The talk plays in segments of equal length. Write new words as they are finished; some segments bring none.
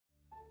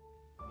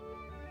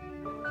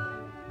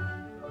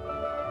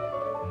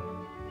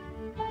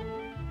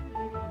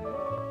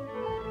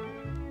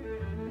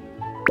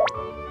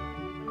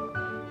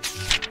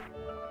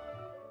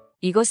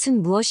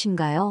이것은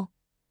무엇인가요?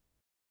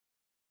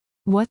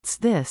 What's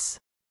this?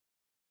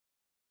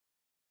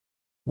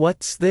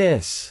 What's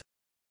this?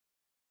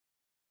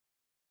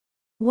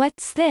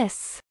 What's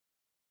this?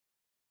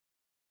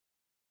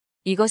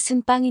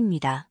 이것은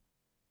빵입니다.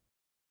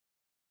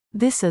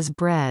 This is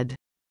bread.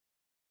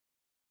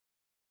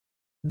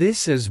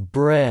 This is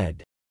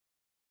bread.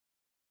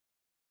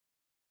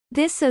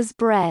 This is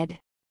bread.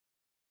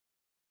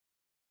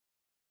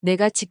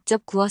 내가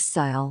직접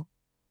구웠어요.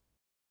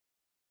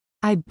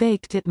 I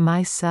baked it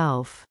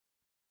myself.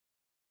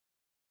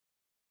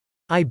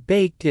 I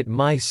baked it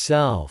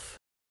myself.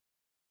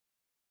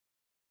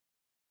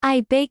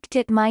 I baked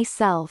it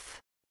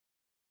myself.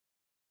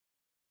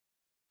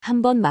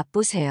 한번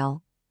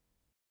맛보세요.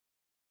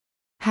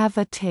 Have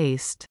a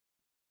taste.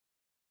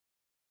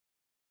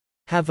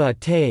 Have a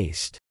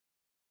taste.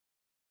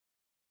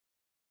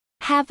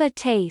 Have a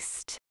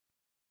taste.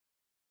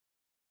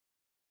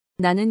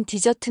 나는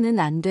디저트는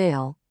안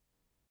돼요.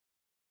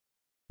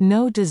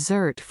 No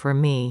dessert for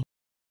me.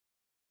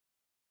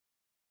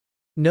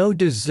 No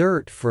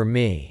dessert for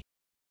me.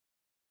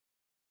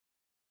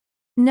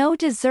 No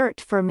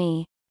dessert for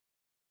me.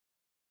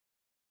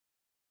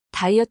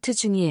 다이어트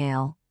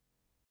중이에요.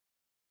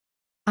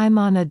 I'm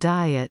on a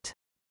diet.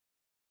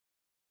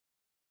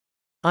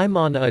 I'm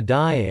on a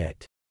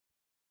diet.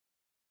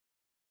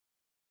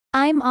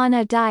 I'm on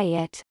a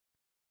diet.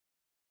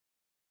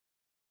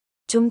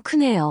 좀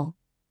크네요.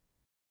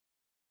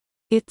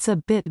 It's a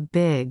bit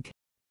big.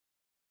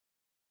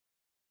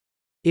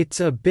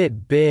 It's a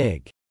bit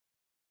big.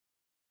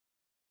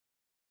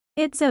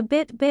 It's a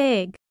bit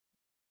big.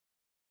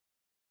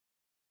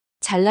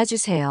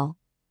 잘라주세요.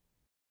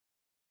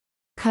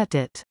 Cut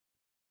it.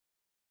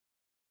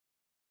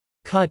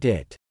 Cut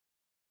it.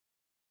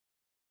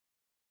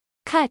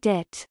 Cut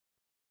it.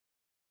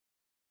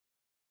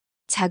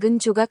 작은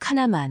조각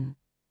하나만.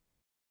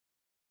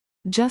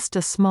 Just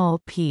a small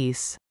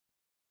piece.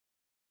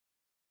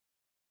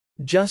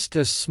 Just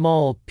a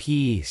small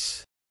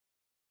piece.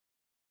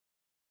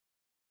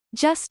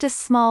 Just a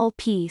small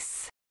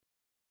piece.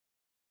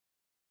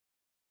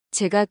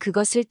 제가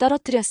그것을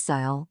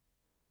떨어뜨렸어요.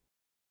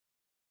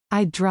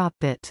 I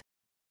drop it.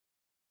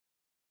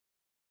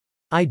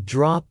 I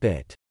drop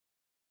it.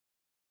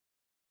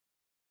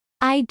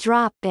 I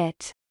drop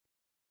it.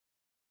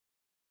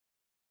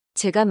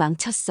 제가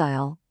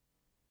망쳤어요.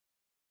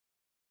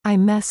 I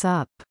mess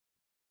up.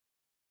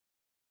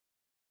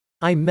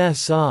 I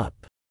mess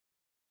up.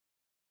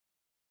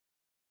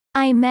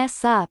 I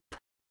mess up.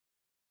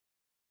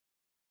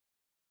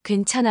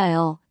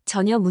 괜찮아요.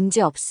 전혀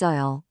문제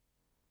없어요.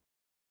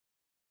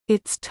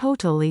 It's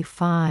totally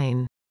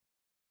fine.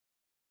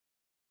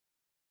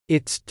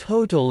 It's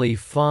totally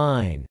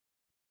fine.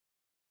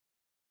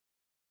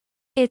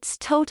 It's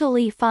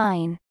totally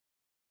fine.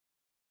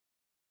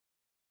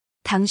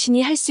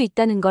 당신이 할 수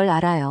있다는 걸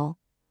알아요.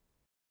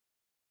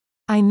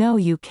 I know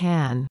you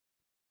can.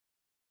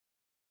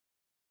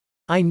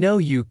 I know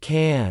you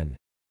can.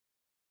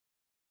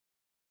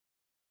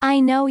 I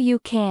know you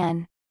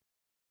can.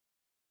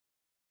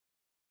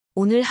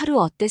 오늘 하루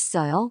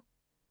어땠어요?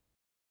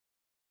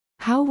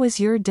 How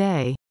was your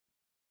day?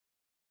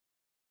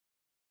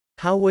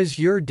 How was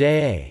your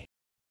day?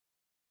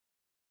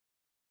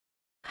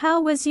 How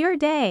was your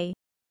day?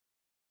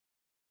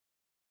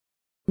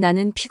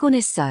 나는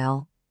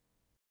피곤했어요.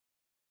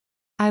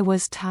 I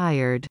was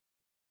tired.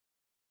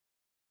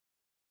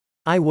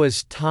 I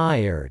was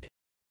tired.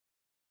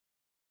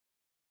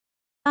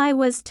 I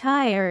was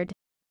tired.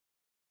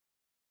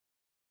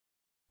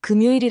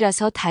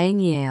 금요일이라서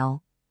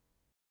다행이에요.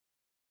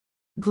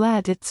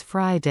 Glad it's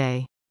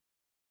Friday.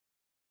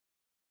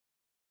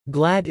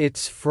 Glad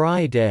it's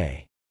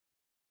Friday.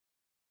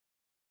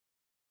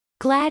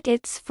 Glad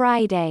it's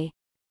Friday.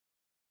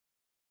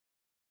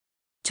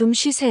 좀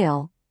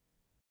쉬세요.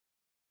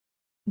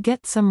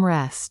 Get some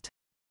rest.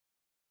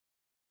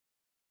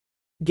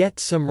 Get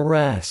some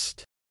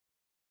rest.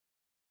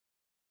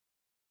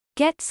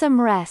 Get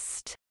some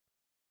rest.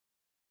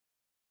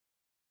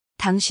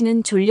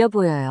 당신은 졸려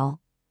보여요.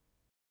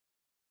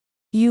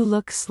 You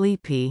look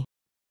sleepy.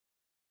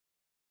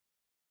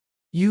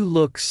 You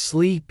look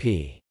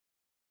sleepy.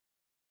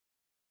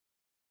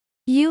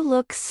 You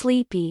look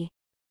sleepy.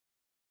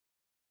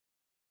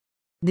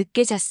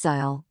 늦게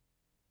잤어요.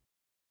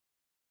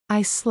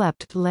 I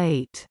slept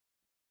late.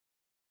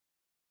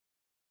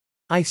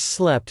 I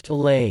slept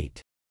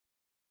late.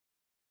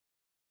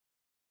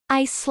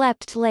 I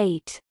slept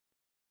late.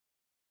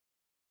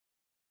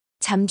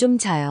 잠 좀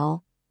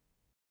자요.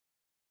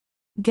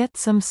 Get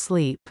some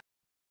sleep.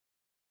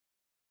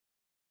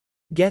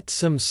 Get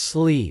some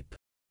sleep.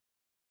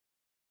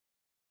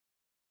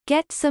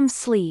 Get some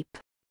sleep.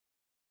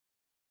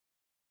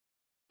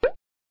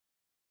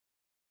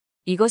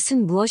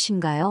 이것은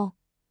무엇인가요?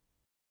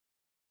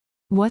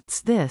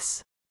 What's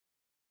this?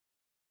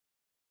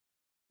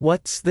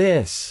 What's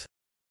this?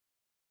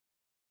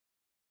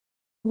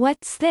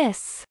 What's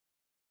this?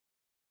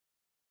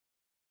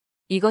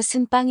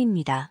 이것은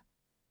빵입니다.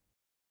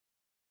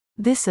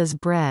 This is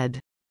bread.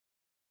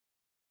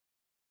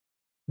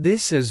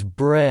 This is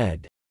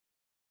bread.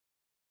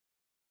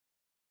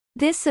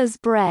 This is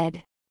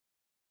bread.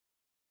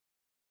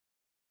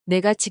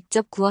 내가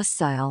직접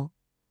구웠어요.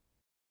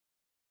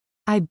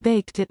 I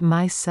baked it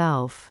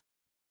myself.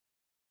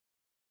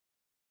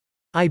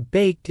 I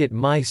baked it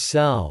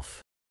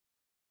myself.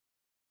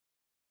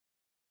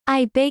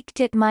 I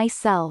baked it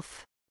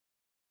myself.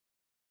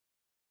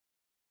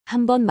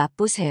 한번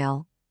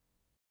맛보세요.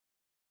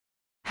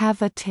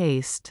 Have a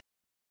taste.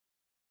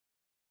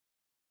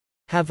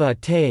 Have a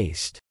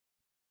taste.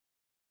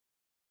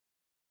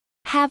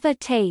 Have a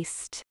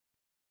taste.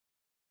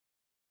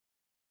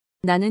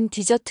 나는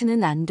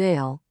디저트는 안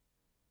돼요.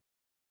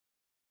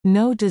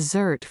 No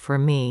dessert for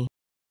me.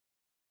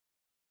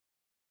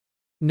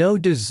 No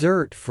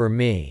dessert for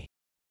me.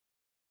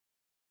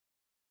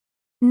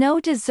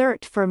 No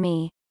dessert for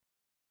me.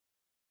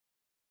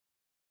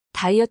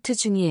 다이어트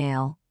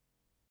중이에요.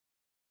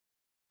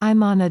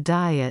 I'm on a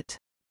diet.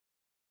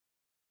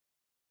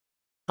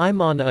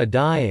 I'm on a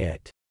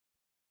diet.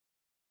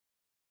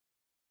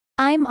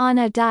 I'm on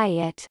a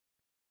diet.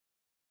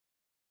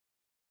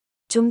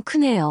 좀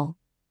크네요.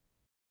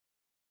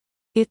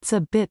 It's a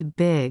bit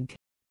big.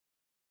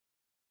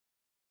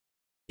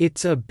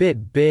 It's a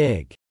bit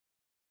big.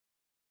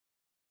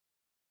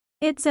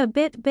 It's a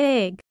bit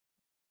big.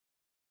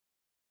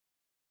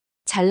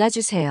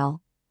 잘라주세요.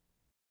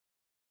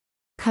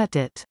 Cut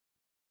it.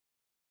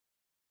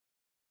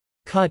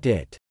 Cut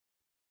it.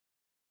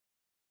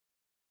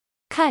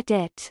 Cut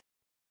it.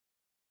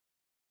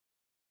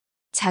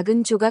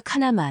 작은 조각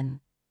하나만.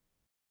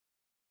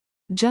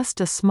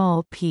 Just a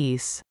small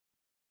piece.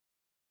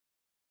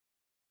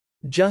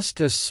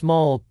 Just a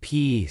small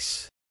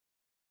piece.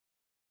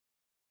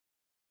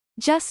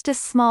 Just a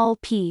small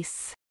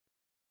piece.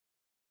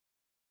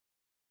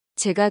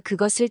 제가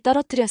그것을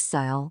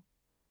떨어뜨렸어요.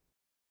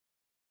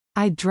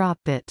 I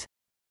drop it.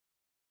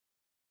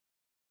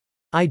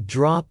 I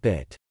drop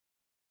it.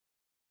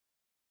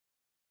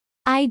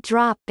 I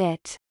drop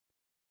it.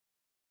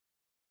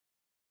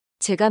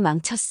 제가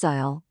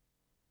망쳤어요.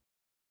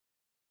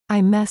 I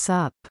mess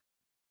up.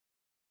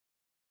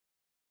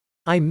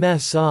 I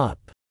mess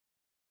up.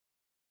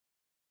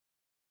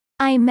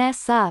 I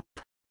mess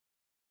up.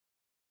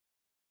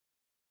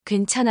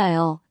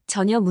 괜찮아요.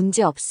 전혀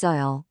문제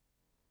없어요.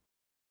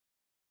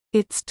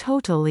 It's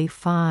totally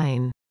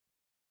fine.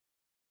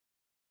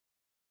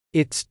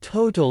 It's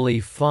totally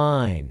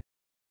fine.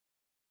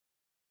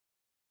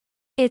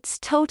 It's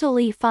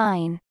totally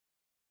fine.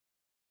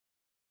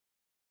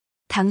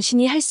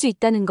 당신이 할 수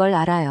있다는 걸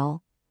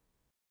알아요.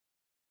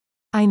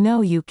 I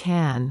know you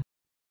can.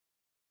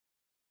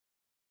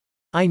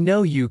 I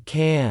know you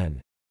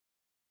can.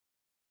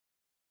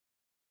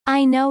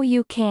 I know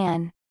you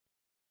can.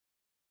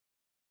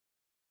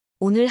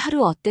 오늘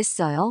하루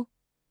어땠어요?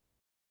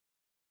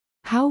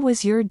 How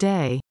was your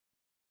day?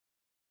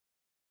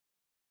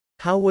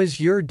 How was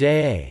your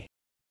day?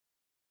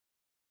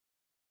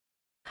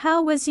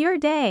 How was your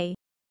day?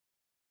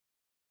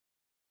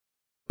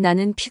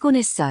 나는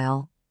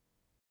피곤했어요.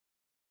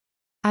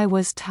 I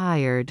was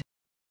tired.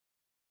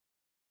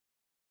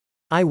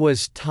 I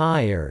was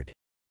tired.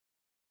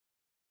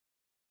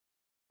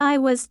 I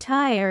was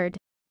tired.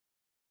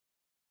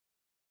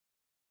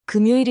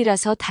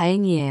 금요일이라서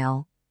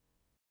다행이에요.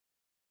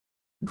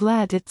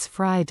 Glad it's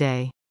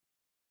Friday.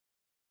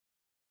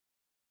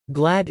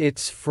 Glad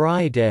it's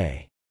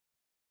Friday.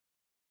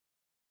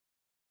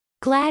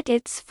 Glad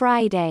it's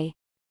Friday.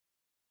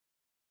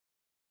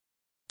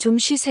 좀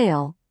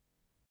쉬세요.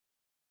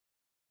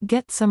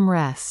 Get some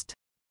rest.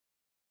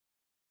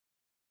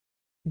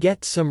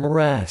 Get some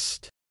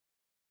rest.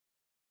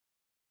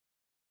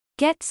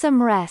 Get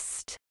some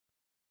rest.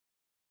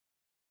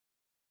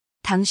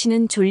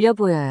 당신은 졸려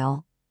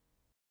보여요.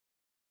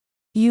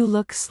 You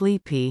look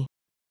sleepy.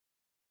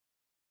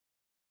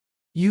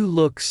 You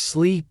look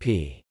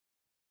sleepy.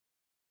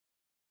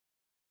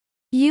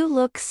 You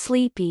look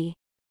sleepy.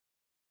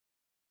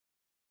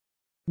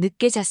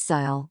 늦게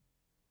잤어요.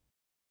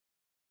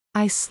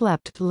 I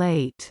slept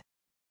late.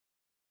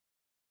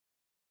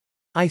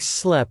 I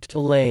slept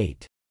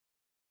late.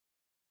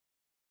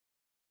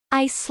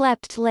 I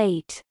slept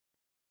late.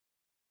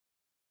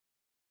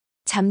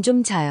 잠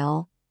좀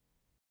자요.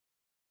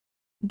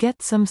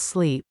 Get some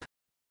sleep.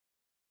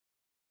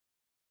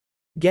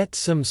 Get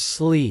some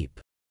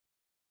sleep.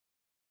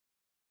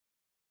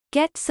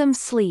 Get some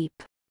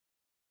sleep.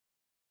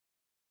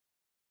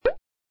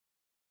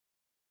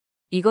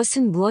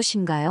 이것은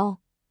무엇인가요?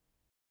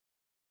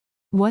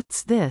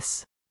 What's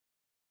this?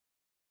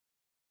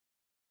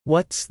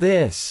 What's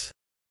this?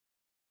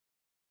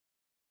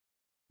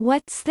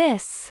 What's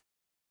this?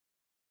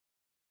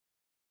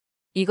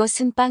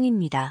 이것은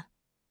빵입니다.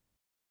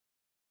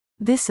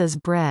 This is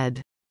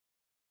bread.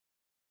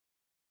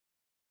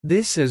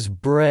 This is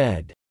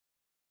bread.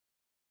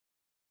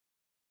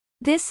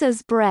 This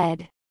is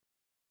bread.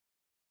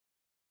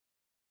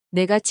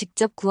 내가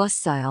직접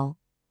구웠어요.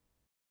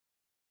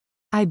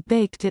 I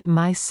baked it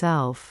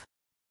myself.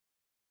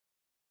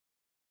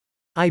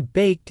 I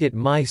baked it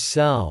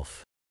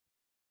myself.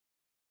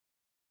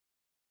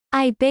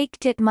 I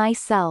baked it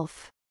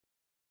myself.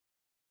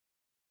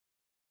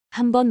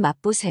 한번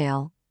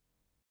맛보세요.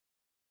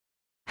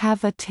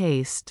 Have a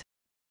taste.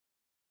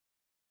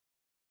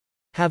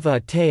 Have a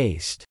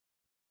taste.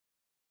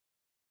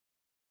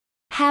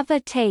 Have a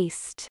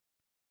taste.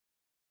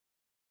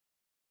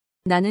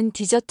 나는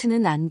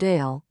디저트는 안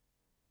돼요.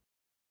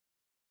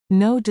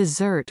 No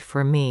dessert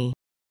for me.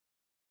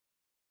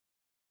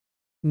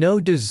 No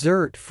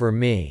dessert for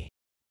me.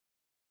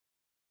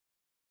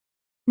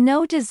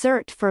 No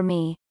dessert for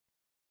me.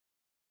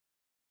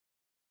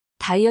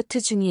 다이어트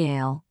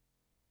중이에요.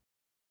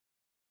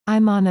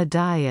 I'm on a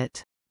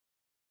diet.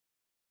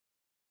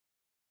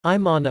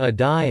 I'm on a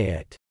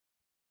diet.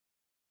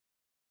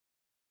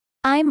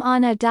 I'm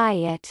on a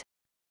diet.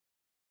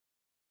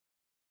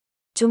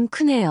 좀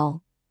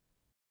크네요.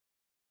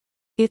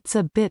 It's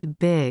a bit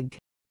big.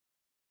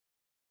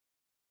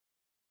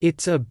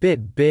 It's a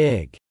bit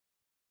big.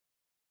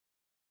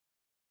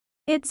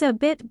 It's a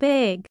bit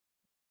big.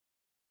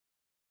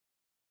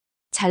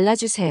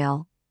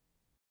 잘라주세요.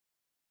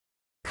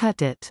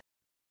 Cut it.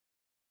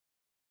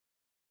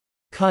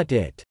 Cut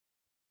it.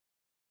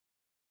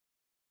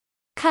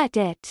 Cut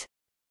it.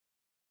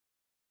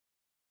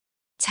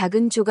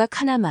 작은 조각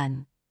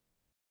하나만.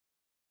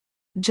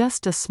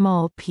 Just a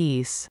small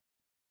piece.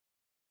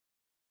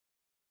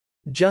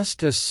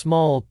 Just a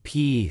small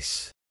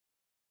piece.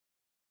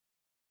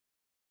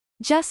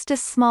 Just a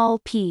small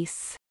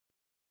piece.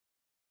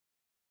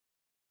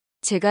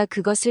 제가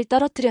그것을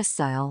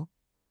떨어뜨렸어요.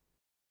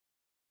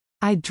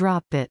 I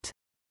drop it.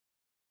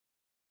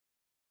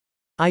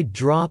 I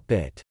drop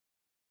it.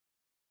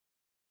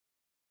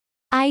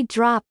 I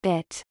drop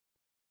it.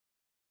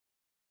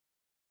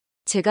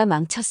 제가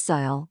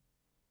망쳤어요.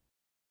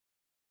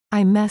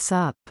 I mess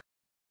up.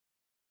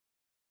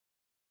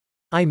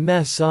 I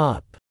mess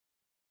up.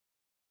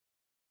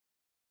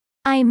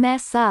 I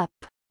mess up.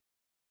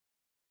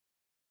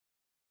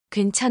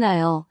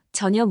 괜찮아요.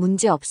 전혀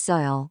문제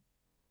없어요.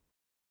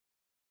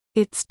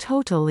 It's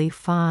totally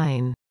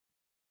fine.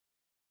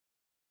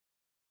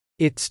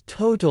 It's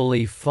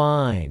totally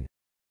fine.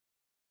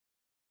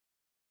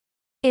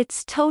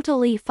 It's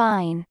totally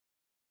fine.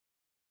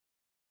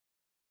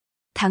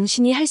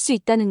 당신이 할 수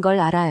있다는 걸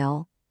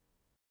알아요.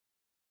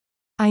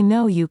 I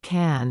know you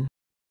can.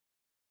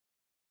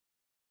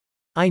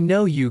 I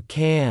know you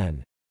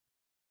can.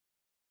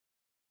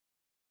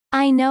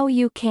 I know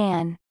you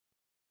can.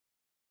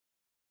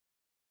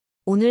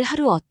 오늘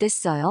하루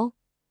어땠어요?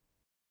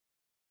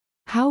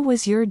 How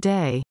was your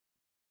day?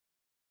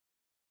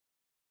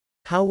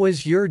 How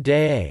was your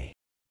day?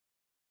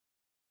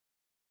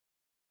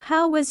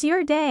 How was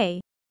your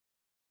day?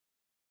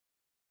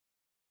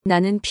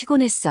 나는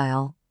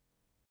피곤했어요.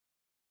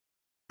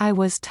 I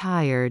was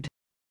tired.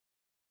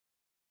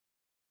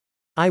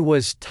 I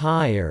was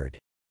tired.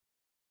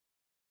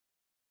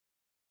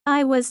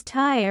 I was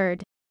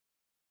tired.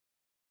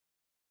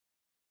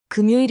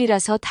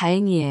 금요일이라서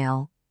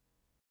다행이에요.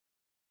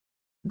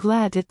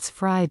 Glad it's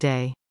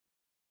Friday.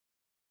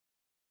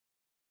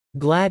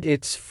 Glad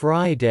it's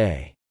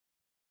Friday.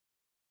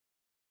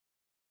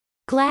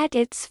 Glad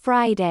it's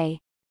Friday.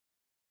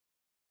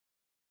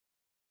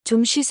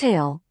 좀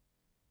쉬세요.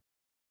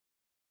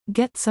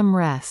 Get some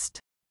rest.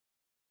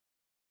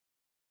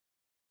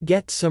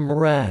 Get some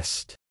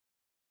rest.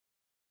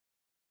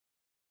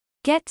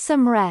 Get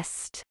some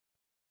rest.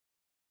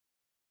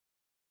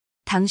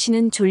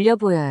 당신은 졸려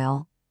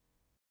보여요.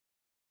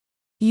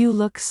 You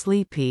look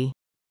sleepy.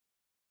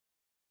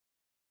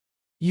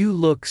 You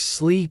look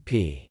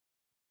sleepy.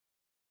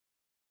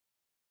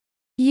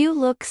 You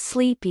look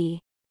sleepy.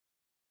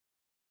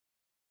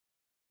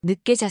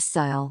 늦게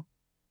잤어요.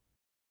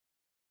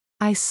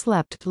 I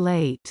slept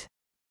late.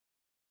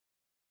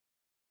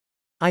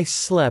 I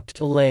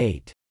slept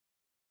late.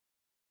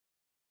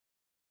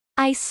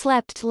 I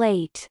slept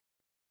late.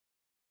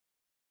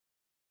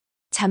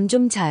 잠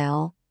좀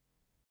자요.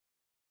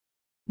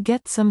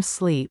 Get some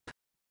sleep.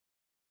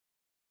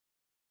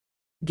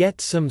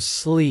 Get some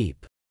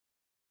sleep.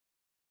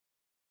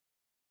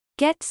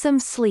 Get some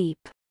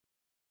sleep.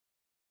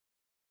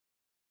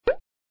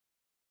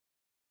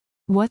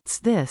 What's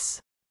this?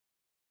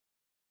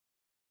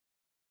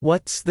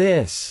 What's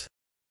this?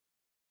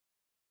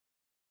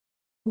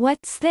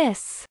 What's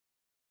this?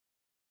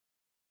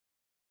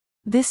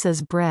 This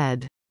is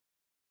bread.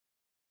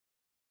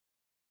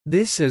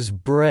 This is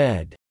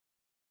bread.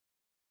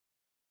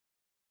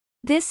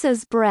 This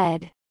is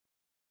bread.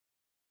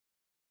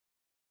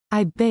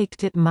 I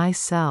baked it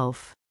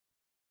myself.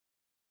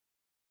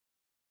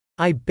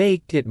 I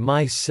baked it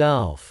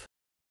myself.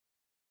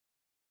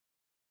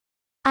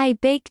 I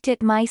baked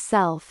it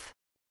myself.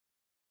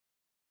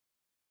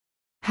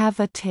 Have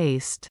a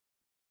taste.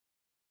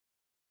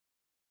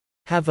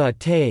 Have a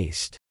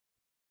taste.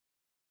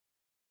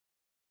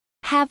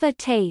 Have a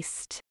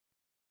taste.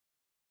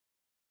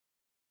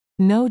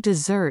 No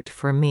dessert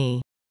for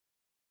me.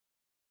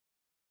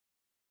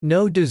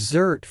 No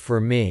dessert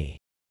for me.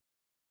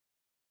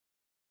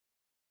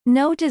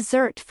 No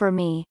dessert for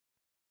me.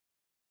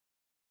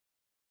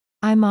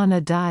 I'm on a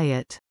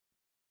diet.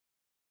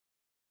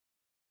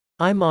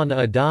 I'm on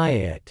a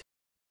diet.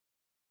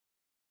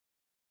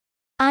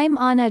 I'm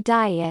on a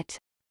diet.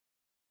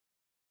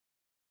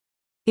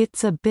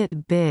 It's a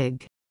bit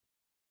big.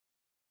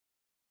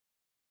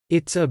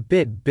 It's a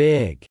bit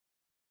big.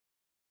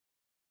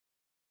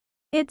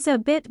 It's a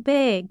bit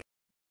big.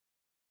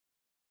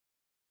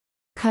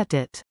 Cut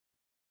it.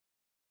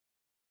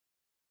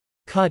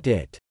 Cut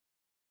it.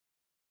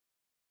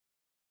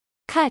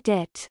 Cut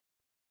it.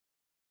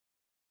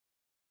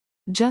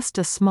 Just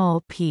a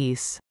small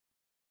piece.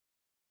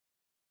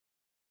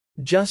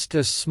 Just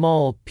a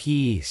small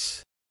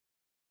piece.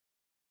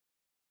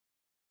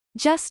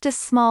 Just a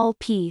small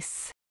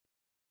piece.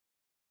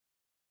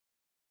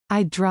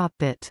 I drop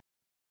it.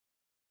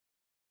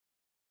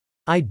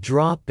 I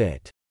drop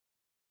it.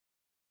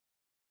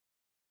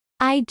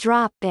 I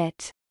drop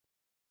it.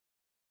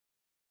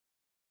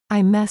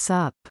 I mess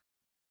up.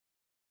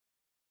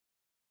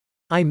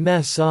 I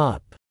mess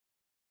up.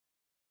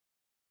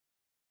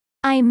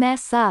 I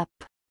mess up.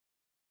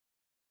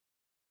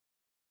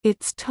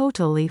 It's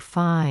totally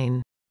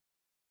fine.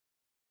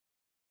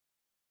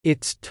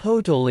 It's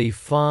totally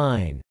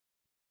fine.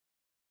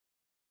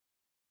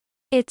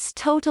 It's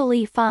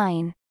totally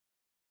fine.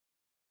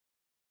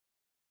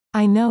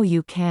 I know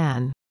you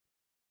can.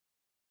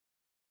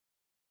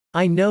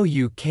 I know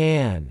you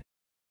can.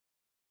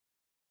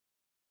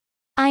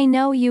 I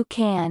know you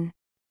can.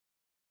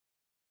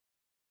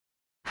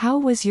 How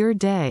was your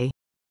day?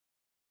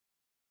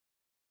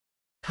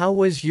 How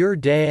was your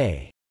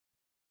day?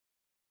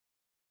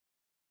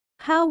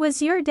 How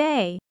was your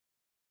day?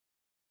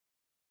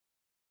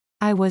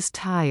 I was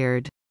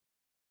tired.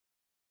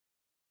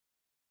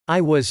 I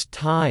was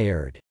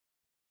tired.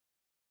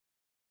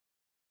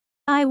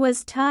 I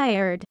was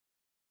tired.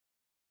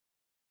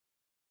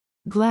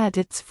 Glad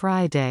it's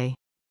Friday.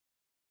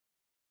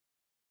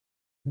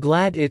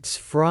 Glad it's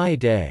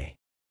Friday.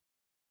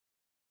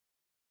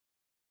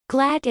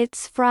 Glad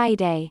it's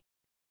Friday.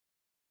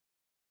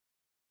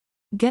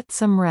 Get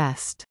some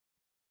rest.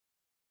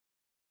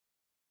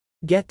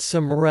 Get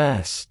some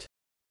rest.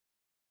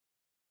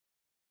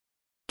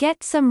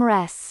 Get some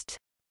rest.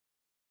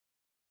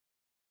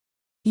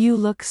 You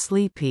look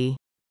sleepy.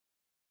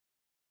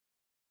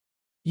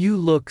 You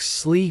look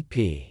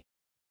sleepy.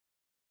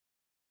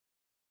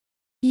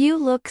 You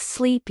look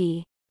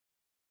sleepy.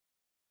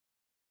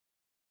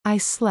 I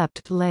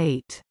slept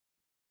late.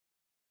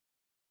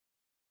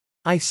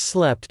 I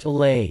slept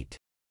late.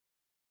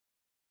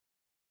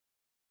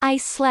 I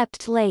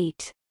slept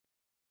late.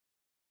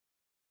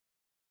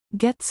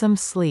 Get some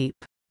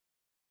sleep.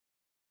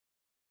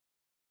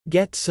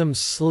 Get some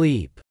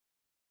sleep.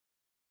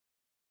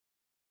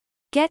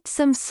 Get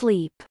some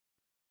sleep.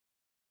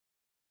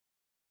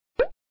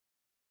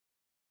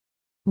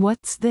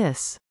 What's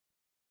this?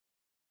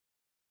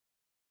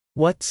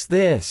 What's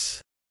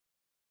this?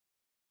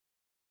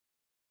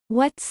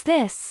 What's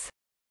this?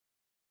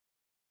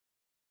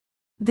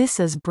 This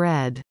is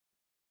bread.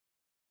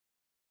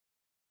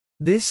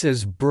 This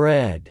is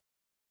bread.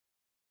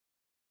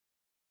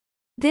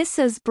 This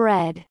is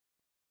bread.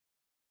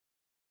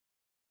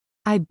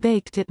 I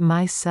baked it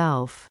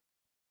myself.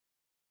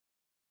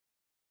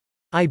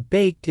 I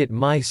baked it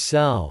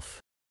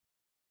myself.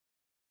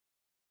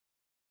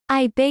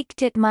 I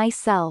baked it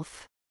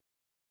myself.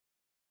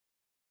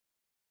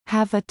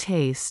 Have a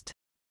taste.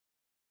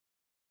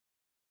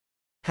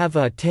 Have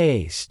a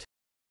taste.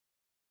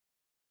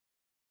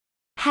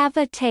 Have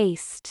a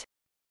taste.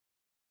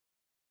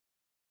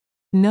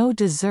 No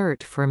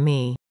dessert for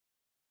me.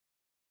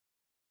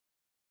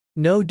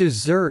 No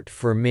dessert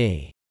for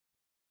me.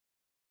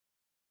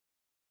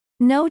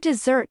 No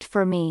dessert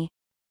for me.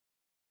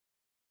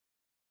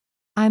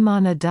 I'm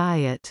on a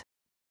diet.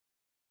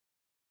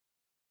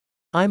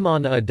 I'm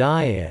on a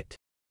diet.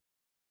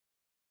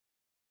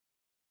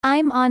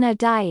 I'm on a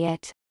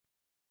diet.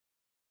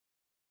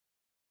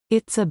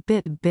 It's a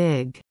bit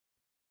big.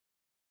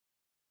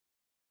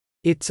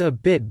 It's a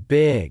bit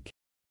big.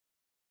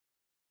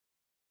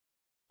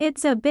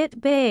 It's a bit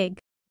big.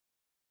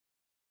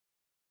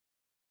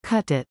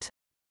 Cut it.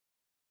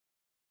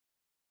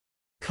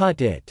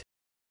 Cut it.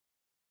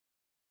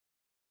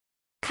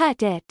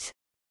 Cut it.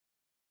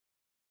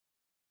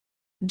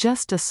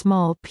 Just a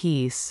small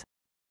piece.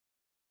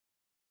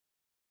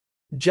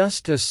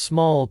 Just a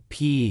small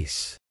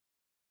piece.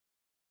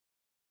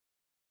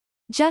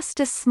 Just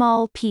a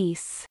small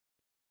piece.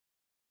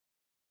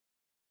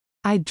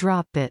 I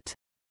drop it.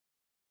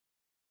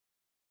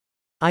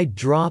 I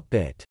drop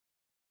it.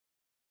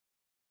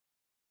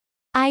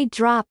 I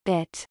drop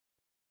it.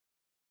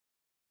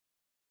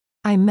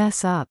 I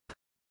mess up.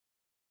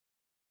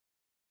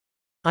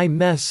 I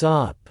mess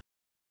up.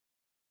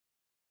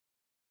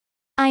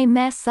 I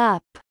mess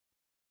up.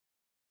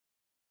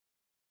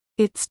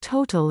 It's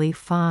totally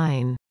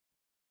fine.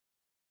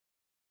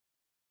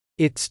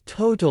 It's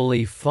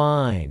totally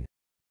fine.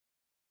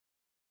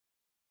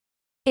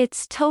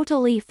 It's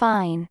totally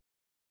fine.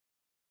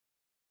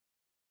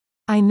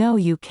 I know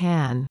you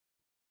can.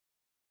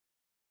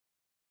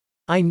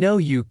 I know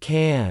you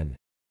can.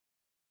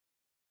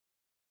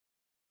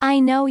 I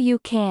know you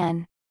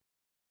can.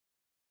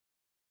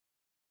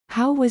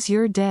 How was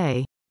your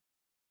day?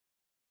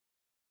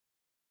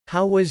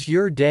 How was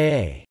your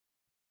day?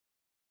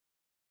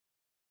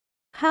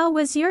 How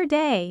was your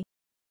day?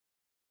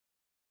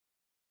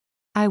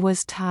 I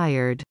was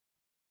tired.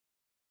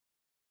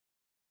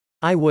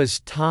 I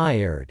was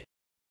tired.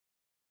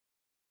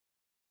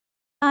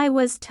 I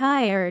was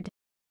tired.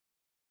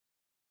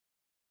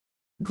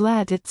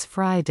 Glad it's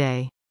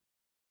Friday.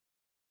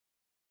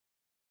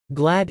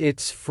 Glad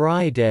it's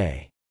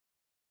Friday.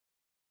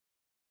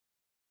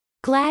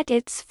 Glad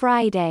it's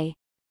Friday.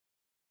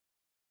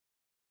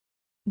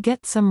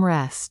 Get some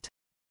rest.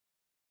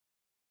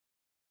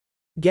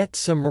 Get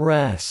some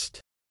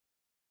rest.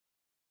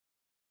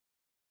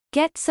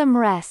 Get some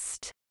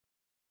rest.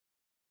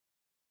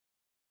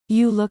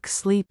 You look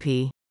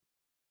sleepy.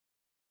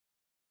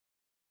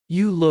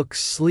 You look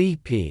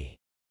sleepy.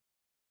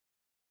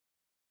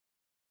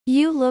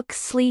 You look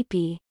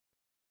sleepy.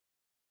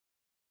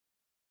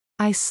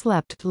 I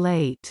slept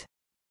late.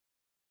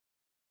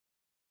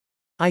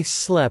 I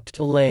slept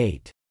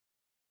late.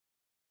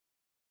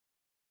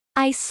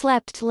 I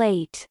slept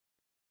late.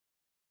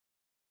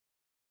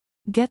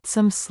 Get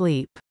some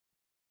sleep.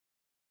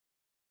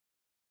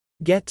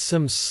 Get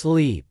some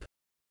sleep.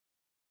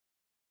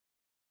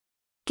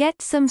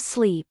 Get some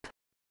sleep.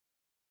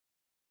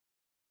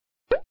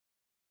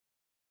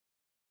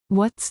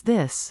 What's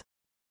this?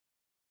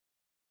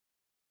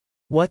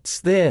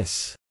 What's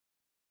this?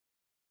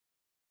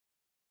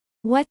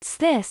 What's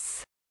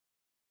this?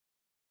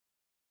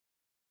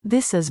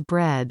 This is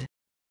bread.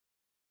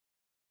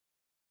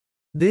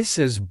 This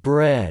is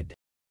bread.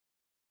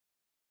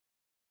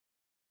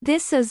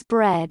 This is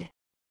bread.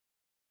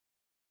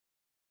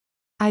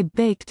 I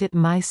baked it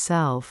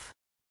myself.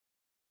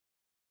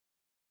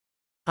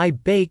 I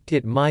baked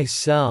it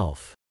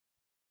myself.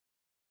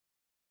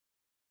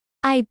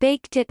 I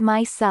baked it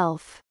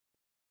myself.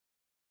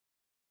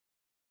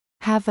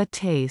 Have a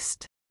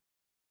taste.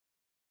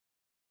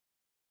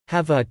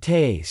 Have a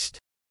taste.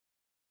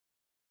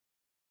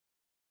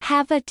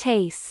 Have a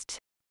taste.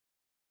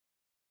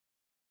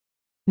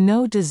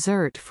 No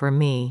dessert for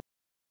me.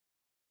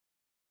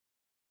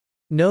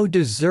 No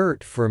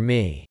dessert for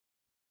me.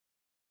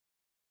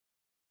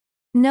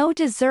 No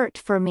dessert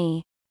for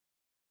me.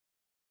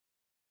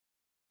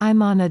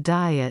 I'm on a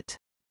diet.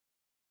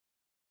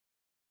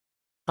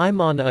 I'm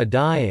on a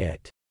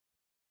diet.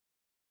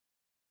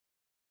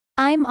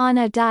 I'm on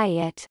a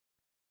diet.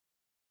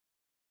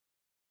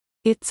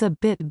 It's a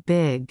bit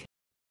big.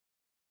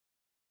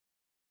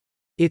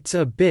 It's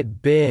a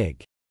bit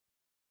big.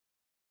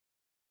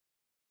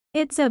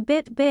 It's a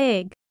bit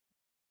big.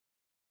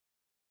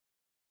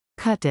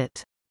 Cut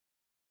it.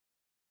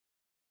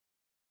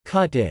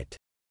 Cut it.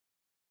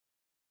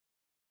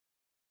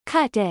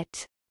 Cut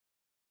it.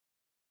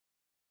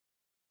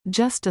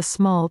 Just a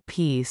small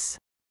piece.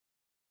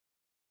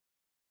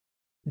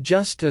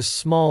 Just a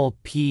small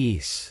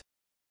piece.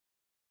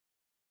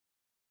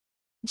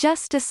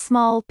 Just a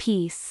small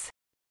piece.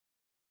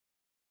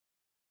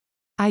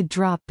 I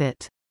drop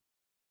it.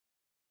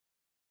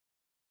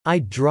 I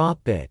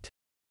drop it.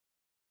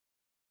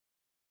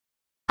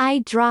 I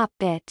drop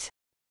it.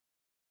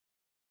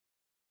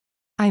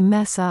 I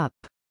mess up.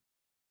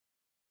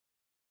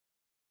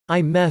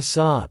 I mess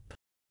up.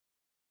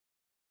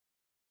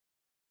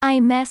 I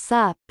mess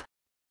up.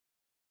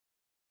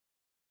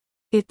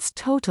 It's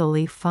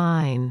totally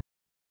fine.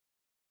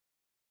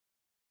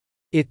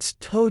 It's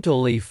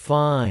totally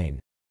fine.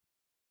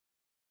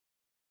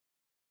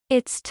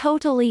 It's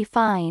totally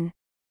fine.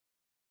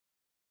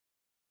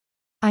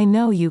 I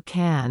know you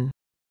can.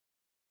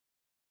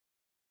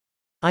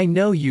 I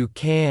know you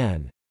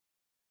can.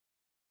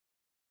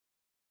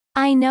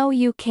 I know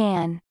you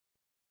can.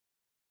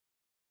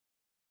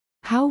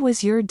 How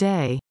was your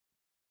day?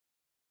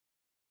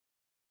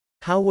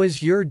 How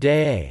was your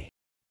day?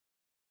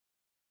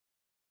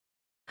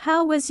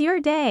 How was your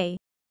day?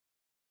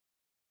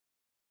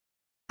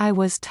 I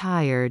was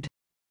tired.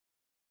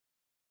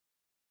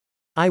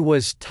 I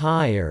was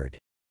tired.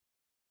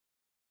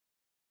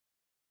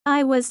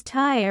 I was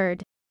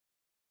tired.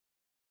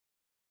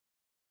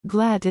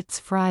 Glad it's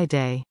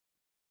Friday.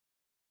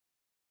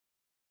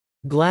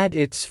 Glad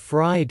it's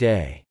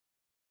Friday.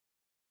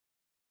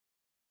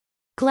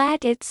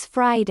 Glad it's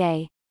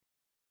Friday.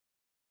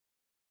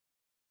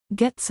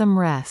 Get some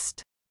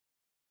rest.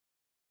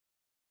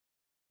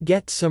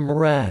 Get some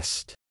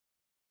rest.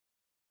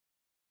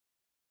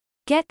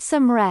 Get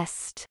some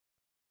rest.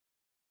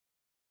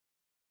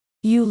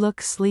 You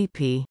look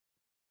sleepy.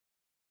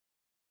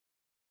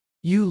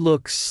 You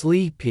look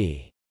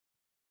sleepy.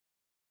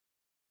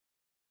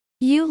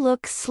 You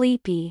look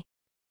sleepy.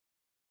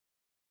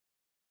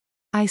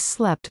 I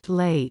slept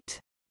late.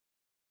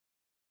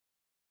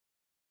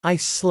 I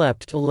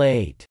slept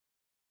late.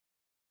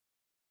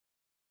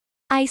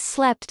 I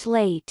slept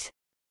late.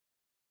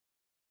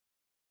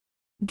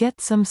 Get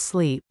some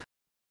sleep.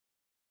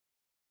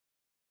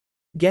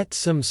 Get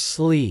some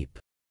sleep.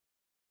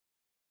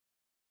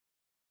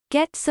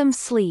 Get some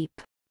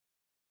sleep.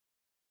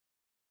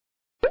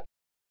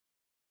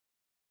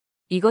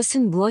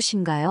 이것은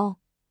무엇인가요?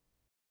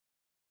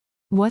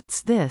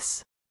 What's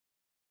this?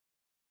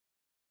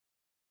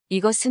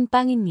 이것은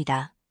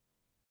빵입니다.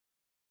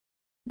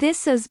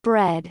 This is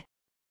bread.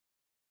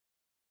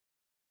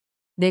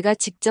 내가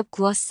직접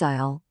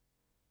구웠어요.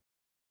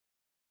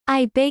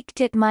 I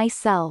baked it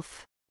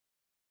myself.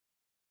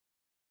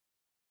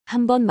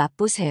 한번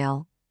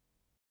맛보세요.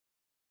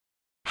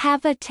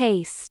 Have a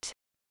taste.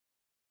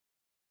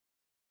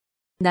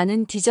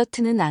 나는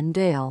디저트는 안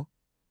돼요.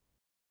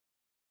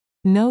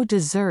 No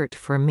dessert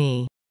for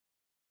me.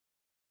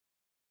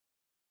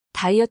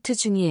 다이어트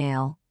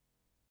중이에요.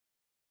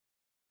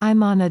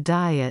 I'm on a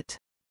diet.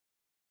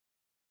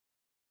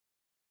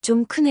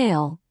 좀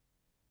크네요.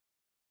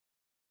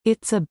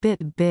 It's a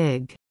bit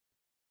big.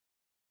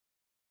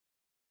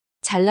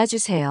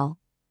 잘라주세요.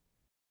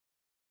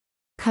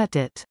 Cut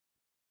it.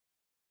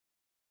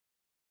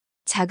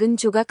 작은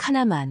조각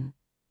하나만.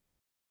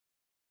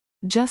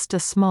 Just a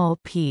small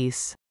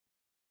piece.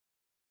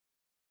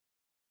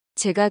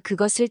 제가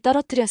그것을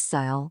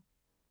떨어뜨렸어요.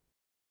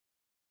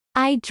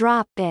 I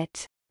drop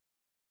it.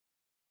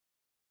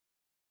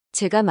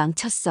 제가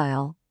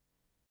망쳤어요.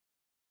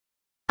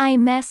 I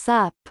mess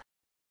up.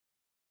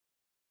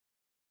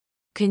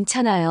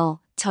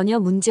 괜찮아요. 전혀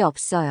문제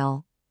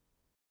없어요.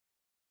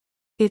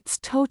 It's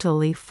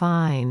totally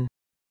fine.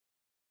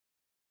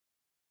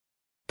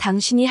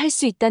 당신이 할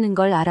수 있다는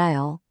걸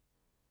알아요.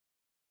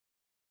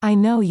 I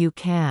know you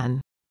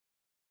can.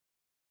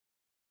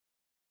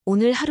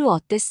 오늘 하루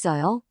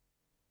어땠어요?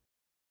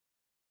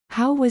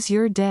 How was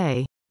your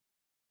day?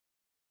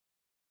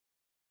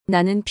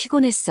 나는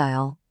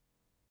피곤했어요.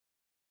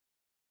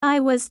 I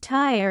was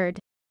tired.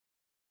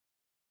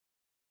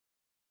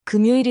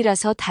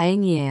 금요일이라서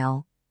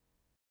다행이에요.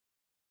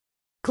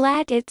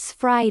 Glad it's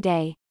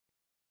Friday.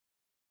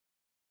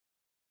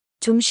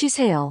 좀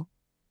쉬세요.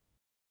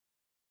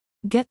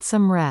 Get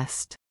some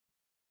rest.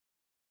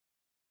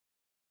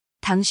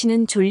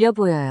 당신은 졸려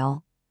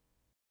보여요.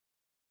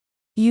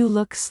 You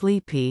look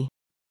sleepy.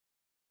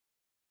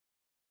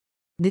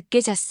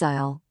 늦게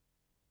잤어요.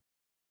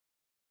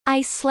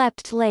 I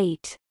slept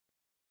late.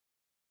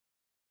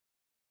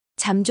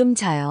 잠 좀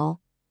자요.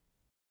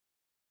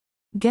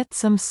 Get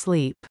some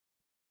sleep.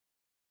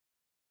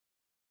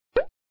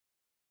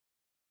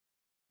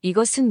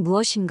 이것은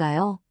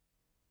무엇인가요?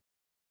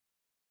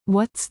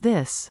 What's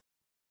this?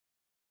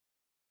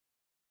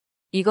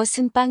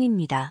 이것은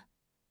빵입니다.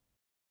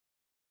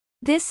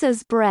 This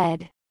is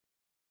bread.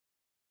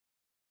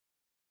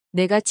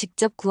 내가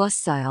직접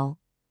구웠어요.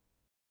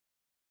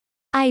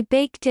 I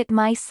baked it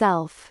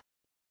myself.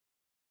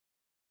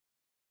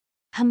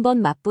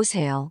 한번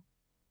맛보세요.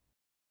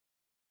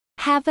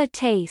 Have a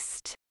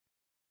taste.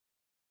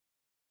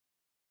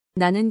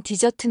 나는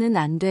디저트는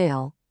안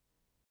돼요.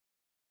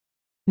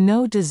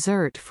 No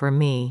dessert for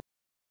me.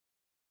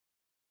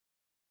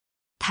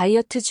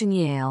 다이어트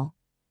중이에요.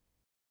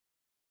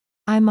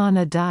 I'm on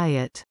a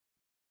diet.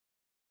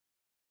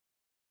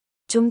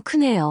 좀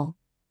크네요.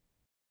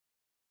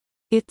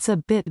 It's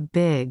a bit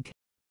big.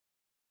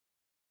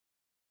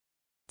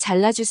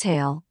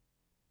 잘라주세요.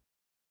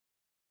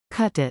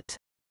 Cut it.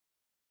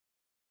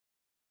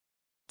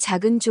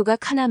 작은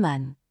조각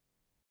하나만.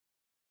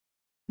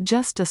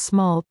 Just a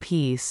small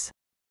piece.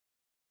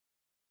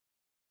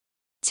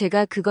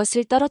 제가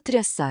그것을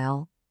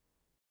떨어뜨렸어요.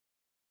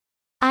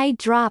 I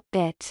drop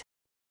it.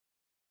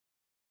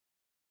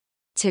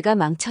 제가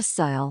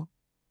망쳤어요.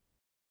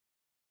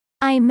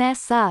 I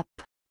mess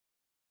up.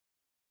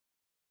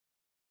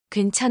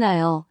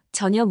 괜찮아요.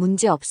 전혀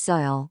문제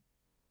없어요.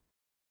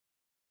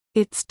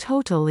 It's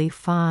totally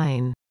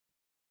fine.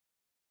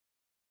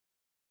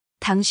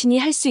 당신이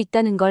할 수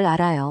있다는 걸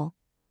알아요.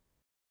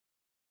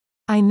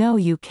 I know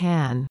you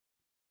can.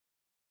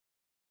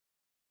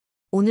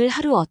 오늘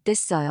하루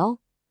어땠어요?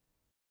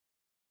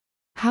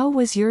 How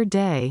was your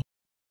day?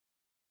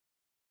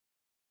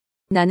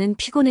 나는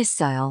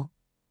피곤했어요.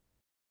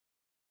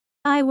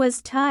 I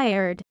was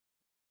tired.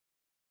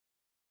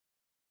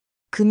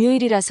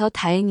 금요일이라서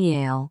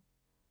다행이에요.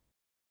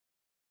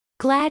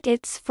 Glad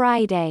it's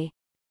Friday.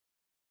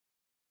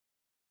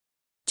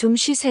 좀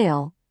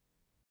쉬세요.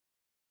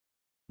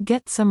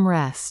 Get some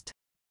rest.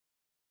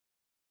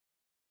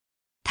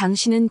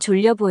 당신은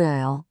졸려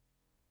보여요.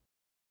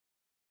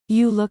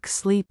 You look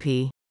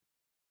sleepy.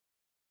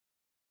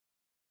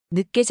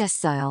 늦게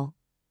잤어요.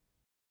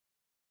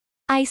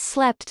 I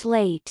slept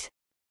late.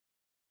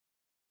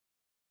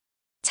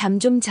 잠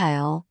좀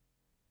자요.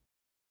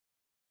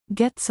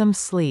 Get some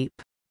sleep.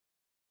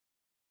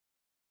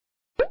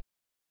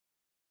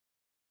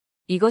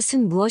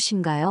 이것은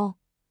무엇인가요?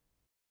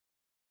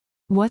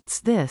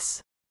 What's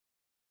this?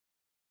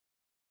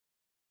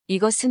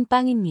 이것은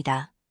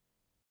빵입니다.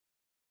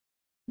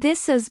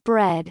 This is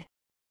bread.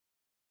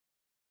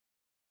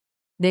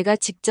 내가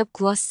직접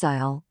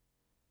구웠어요.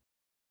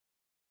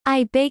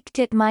 I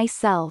baked it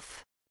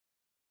myself.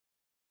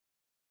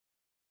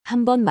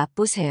 한번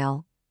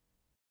맛보세요.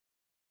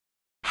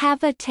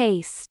 Have a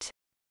taste.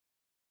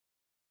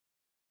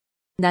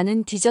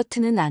 나는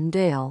디저트는 안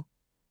돼요.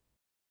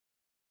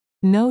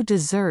 No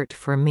dessert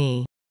for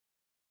me.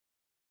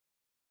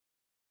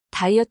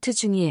 다이어트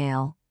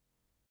중이에요.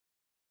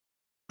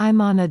 I'm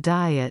on a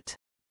diet.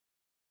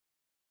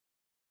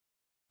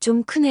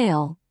 좀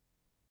크네요.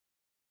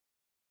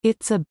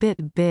 It's a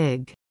bit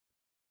big.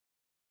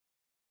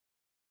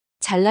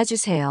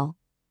 잘라주세요.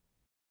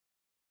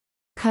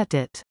 Cut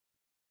it.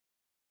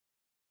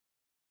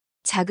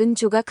 작은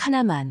조각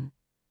하나만.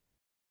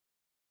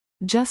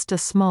 Just a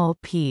small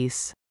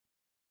piece.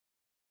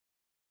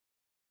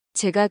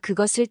 제가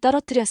그것을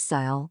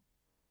떨어뜨렸어요.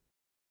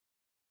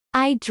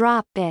 I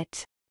drop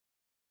it.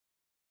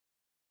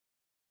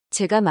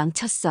 제가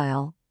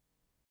망쳤어요.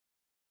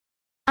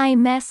 I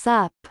mess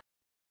up.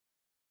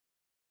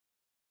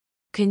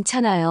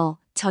 괜찮아요.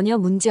 전혀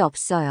문제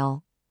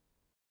없어요.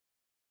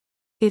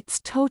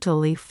 It's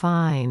totally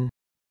fine.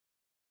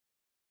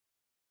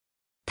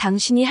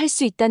 당신이 할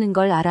수 있다는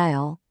걸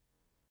알아요.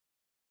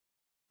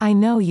 I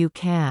know you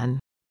can.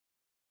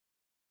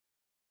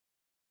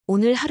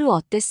 오늘 하루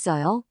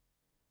어땠어요?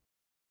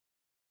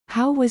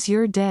 How was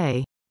your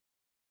day?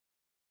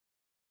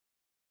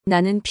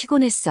 나는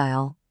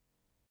피곤했어요.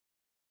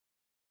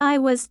 I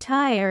was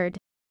tired.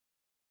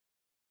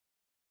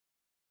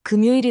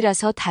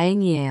 금요일이라서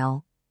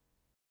다행이에요.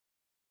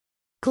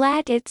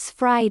 Glad it's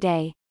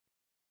Friday.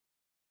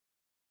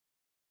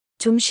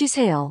 좀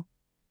쉬세요.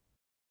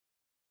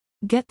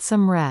 Get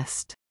some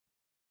rest.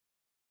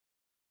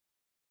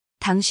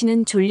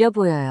 당신은 졸려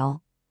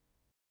보여요.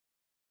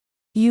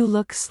 You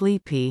look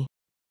sleepy.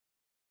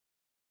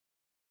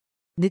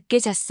 늦게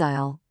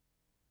잤어요.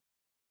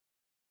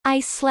 I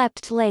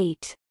slept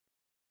late.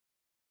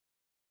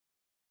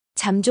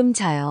 잠 좀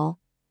자요.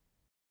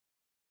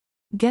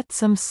 Get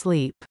some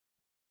sleep.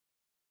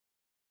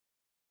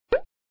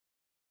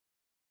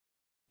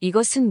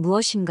 이것은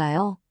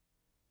무엇인가요?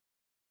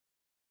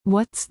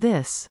 What's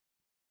this?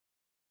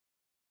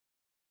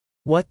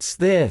 What's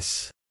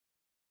this?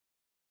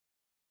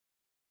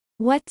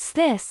 What's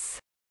this?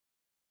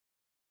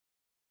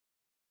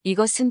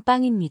 이것은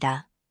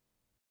빵입니다.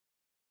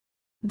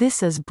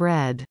 This is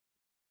bread.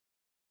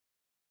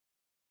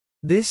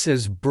 This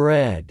is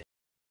bread.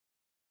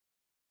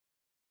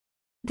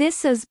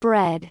 This is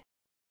bread.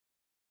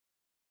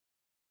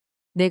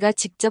 내가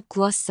직접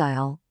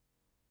구웠어요.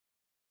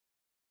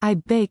 I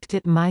baked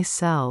it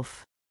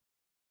myself.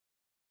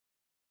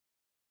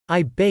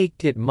 I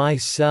baked it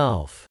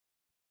myself.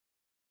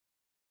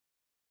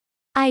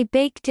 I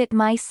baked it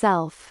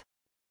myself.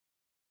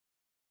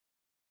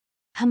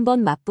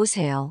 한번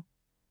맛보세요.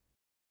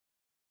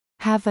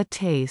 Have a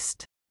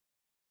taste.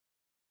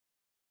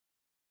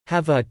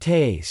 Have a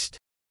taste.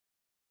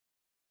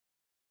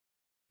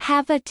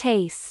 Have a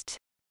taste.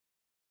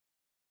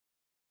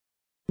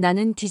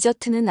 나는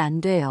디저트는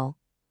안 돼요.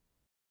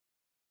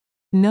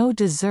 No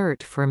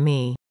dessert for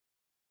me.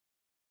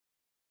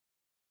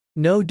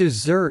 No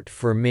dessert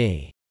for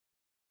me.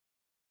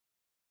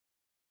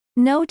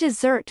 No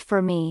dessert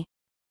for me.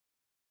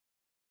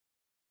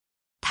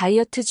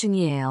 다이어트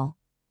중이에요.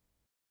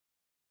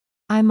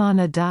 I'm on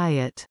a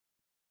diet.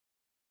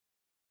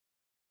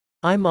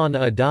 I'm on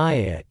a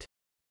diet.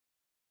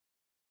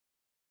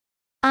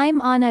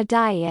 I'm on a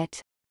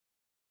diet.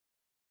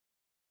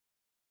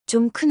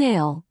 좀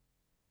크네요.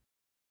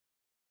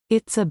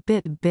 It's a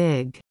bit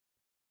big.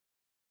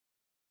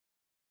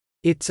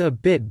 It's a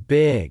bit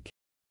big.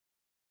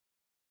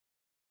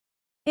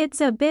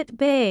 It's a bit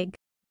big.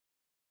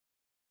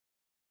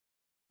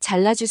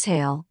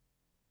 잘라주세요.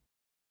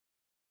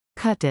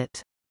 Cut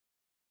it.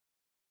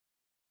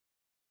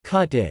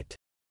 Cut it.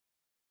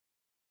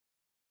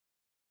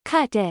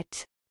 Cut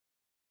it.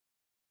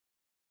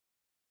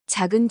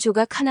 작은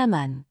조각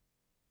하나만.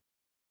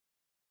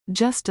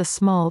 Just a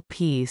small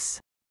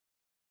piece.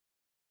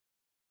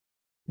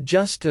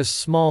 Just a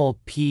small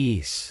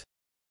piece.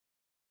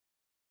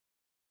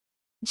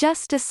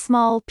 Just a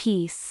small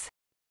piece.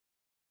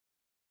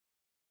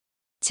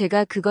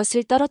 제가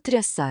그것을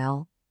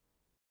떨어뜨렸어요.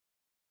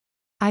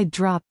 I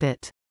drop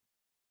it.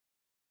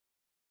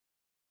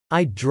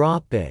 I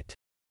drop it.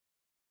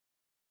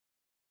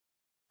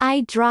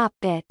 I drop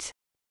it.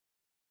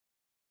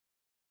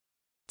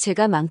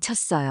 제가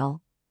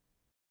망쳤어요.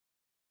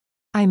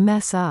 I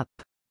mess up.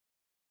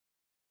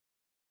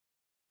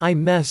 I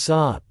mess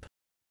up.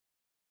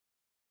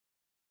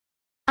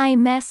 I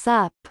mess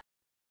up.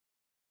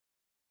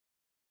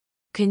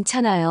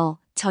 괜찮아요.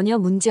 전혀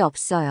문제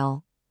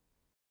없어요.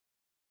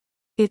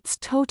 It's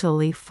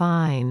totally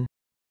fine.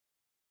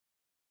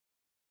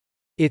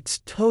 It's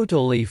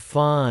totally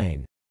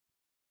fine.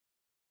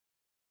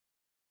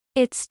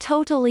 It's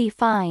totally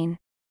fine.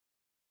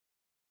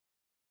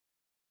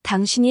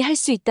 당신이 할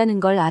수 있다는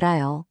걸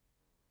알아요.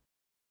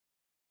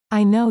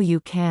 I know you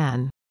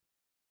can.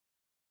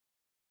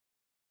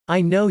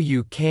 I know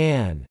you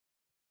can.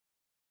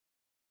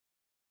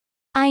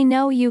 I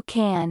know you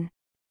can.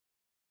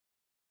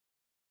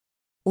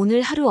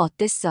 오늘 하루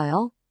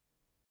어땠어요?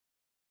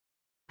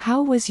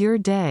 How was your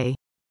day?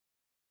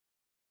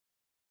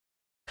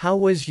 How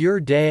was your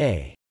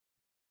day?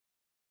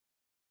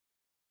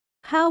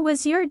 How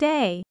was your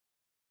day?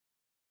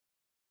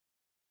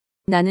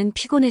 나는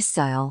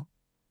피곤했어요.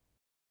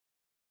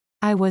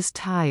 I was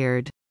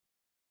tired.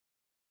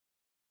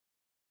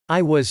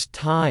 I was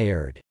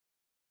tired.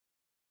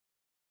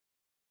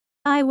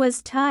 I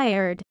was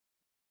tired.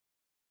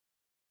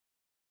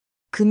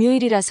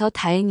 금요일이라서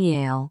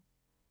다행이에요.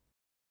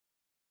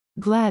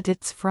 Glad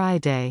it's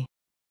Friday.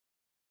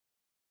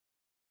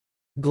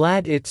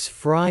 Glad it's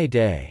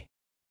Friday.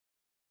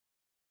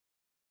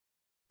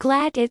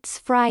 Glad it's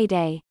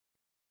Friday.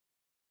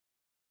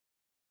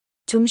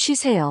 좀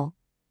쉬세요.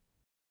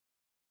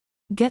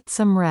 Get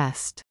some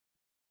rest.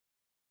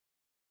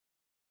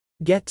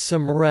 Get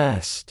some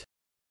rest.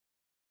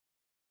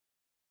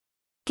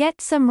 Get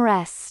some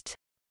rest.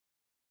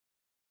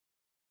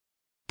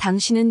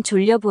 당신은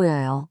졸려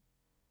보여요.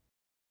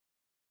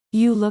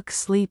 You look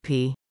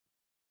sleepy.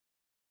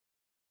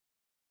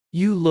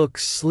 You look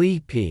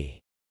sleepy.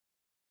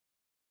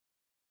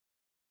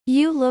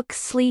 You look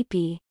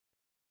sleepy.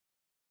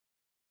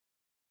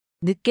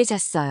 늦게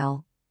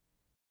잤어요.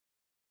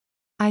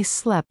 I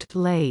slept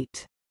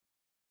late.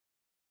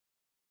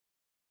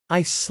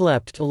 I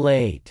slept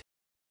late.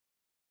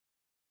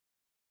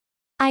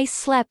 I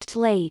slept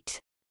late.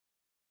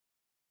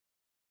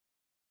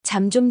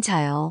 잠 좀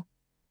자요.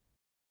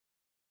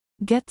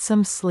 Get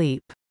some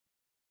sleep.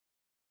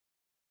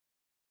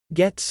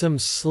 Get some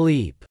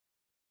sleep.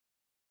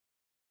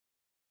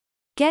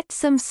 Get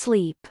some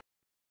sleep.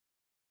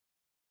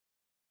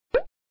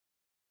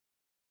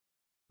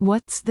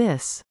 What's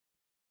this?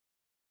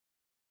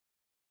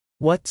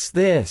 What's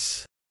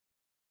this?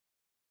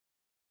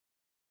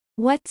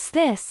 What's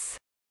this?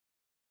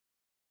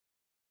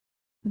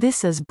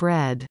 This is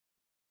bread.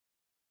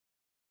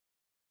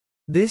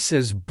 This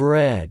is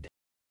bread.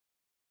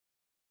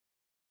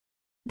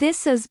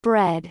 This is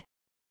bread.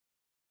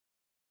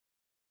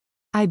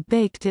 I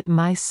baked it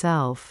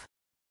myself.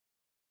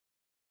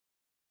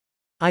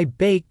 I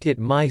baked it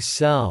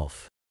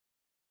myself.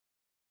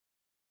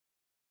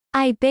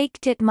 I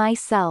baked it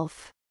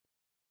myself.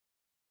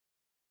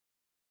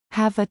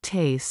 Have a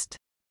taste.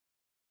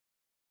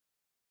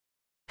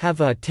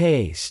 Have a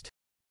taste.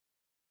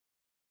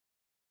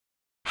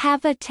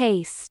 Have a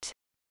taste.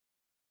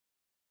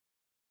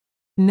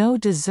 No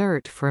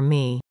dessert for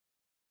me.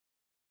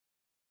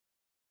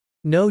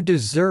 No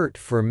dessert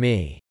for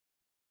me.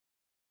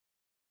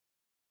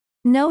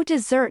 No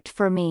dessert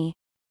for me.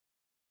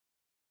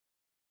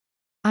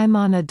 I'm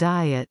on a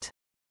diet.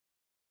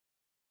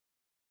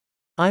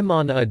 I'm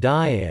on a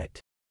diet.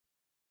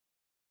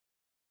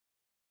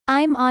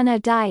 I'm on a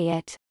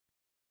diet.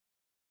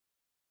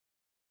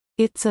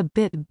 It's a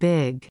bit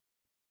big.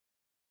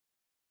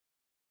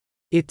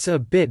 It's a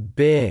bit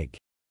big.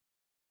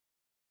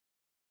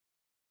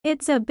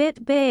 It's a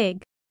bit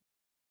big.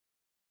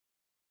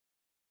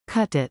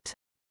 Cut it.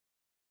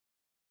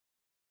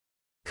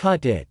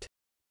 Cut it.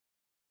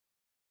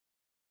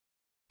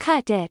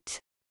 Cut it.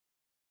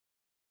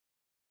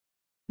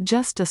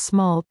 Just a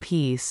small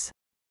piece.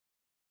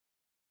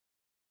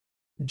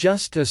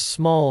 Just a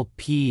small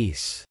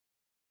piece.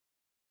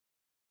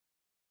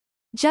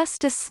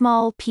 Just a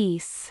small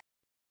piece.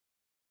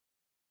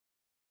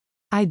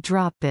 I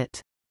drop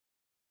it.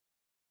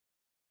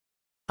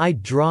 I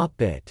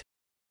drop it.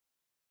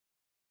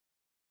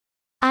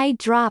 I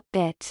drop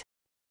it.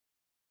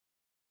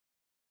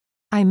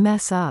 I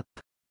mess up.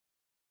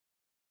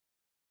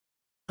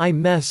 I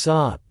mess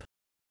up.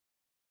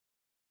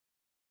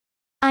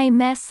 I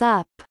mess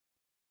up.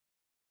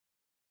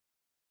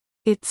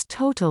 It's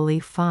totally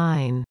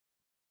fine.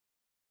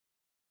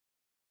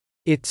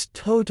 It's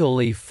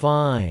totally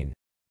fine.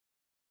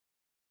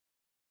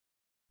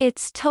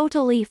 It's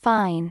totally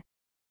fine.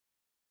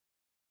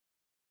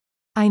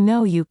 I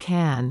know you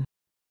can.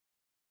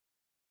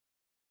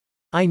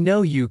 I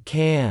know you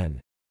can.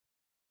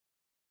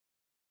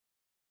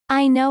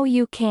 I know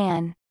you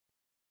can.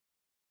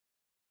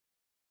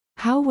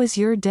 How was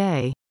your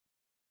day?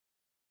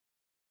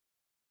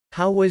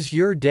 How was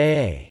your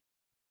day?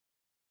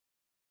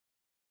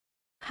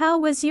 How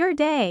was your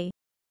day?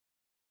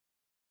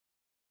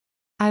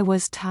 I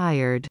was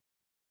tired.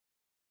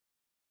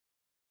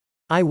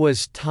 I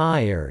was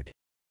tired.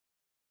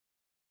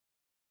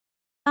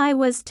 I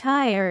was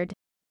tired.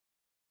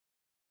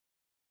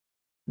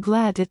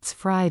 Glad it's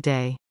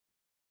Friday.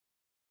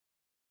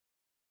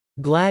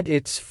 Glad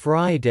it's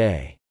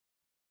Friday.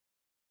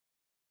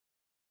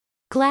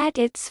 Glad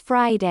it's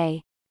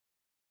Friday.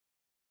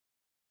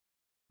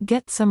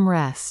 Get some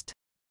rest.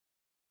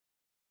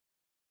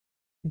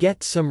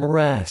 Get some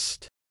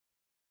rest.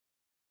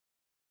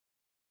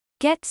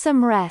 Get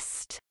some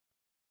rest.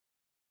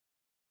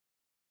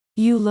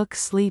 You look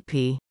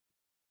sleepy.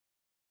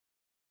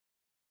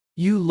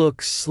 You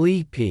look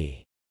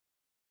sleepy.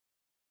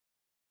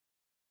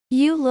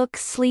 You look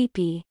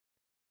sleepy.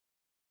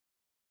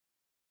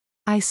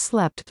 I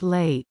slept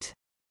late.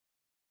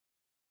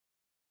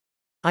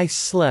 I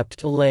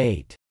slept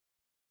late.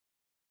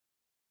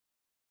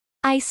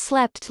 I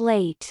slept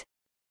late.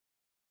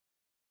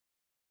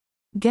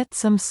 Get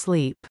some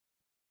sleep.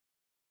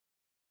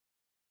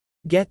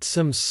 Get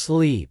some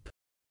sleep.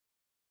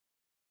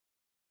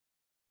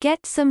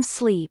 Get some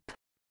sleep.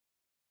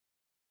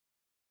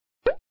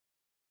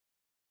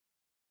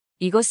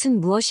 이것은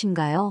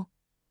무엇인가요?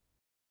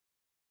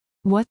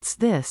 What's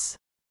this?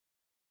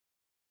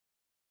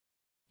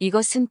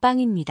 이것은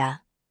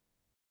빵입니다.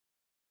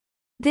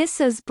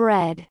 This is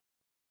bread.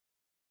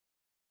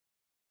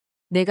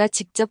 내가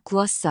직접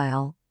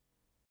구웠어요.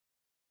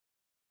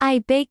 I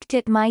baked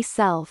it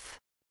myself.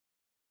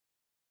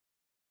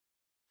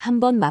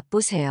 한번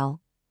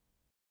맛보세요.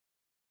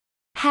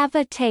 Have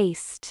a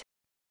taste.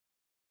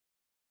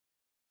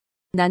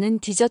 나는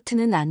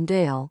디저트는 안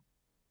돼요.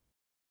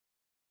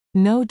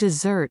 No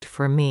dessert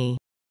for me.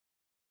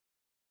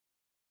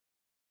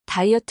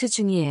 다이어트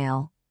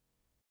중이에요.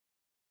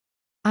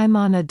 I'm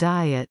on a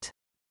diet.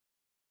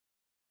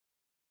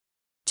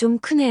 좀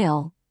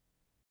크네요.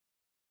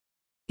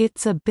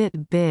 It's a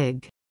bit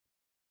big.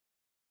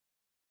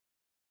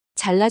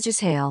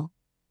 잘라주세요.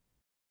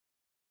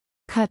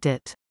 Cut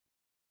it.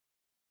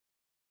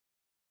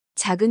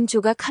 작은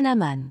조각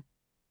하나만.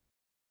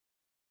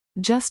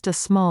 Just a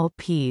small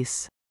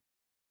piece.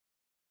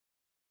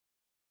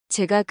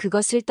 제가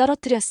그것을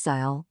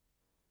떨어뜨렸어요.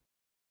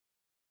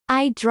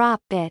 I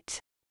drop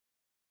it.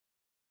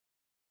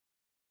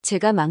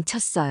 제가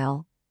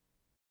망쳤어요.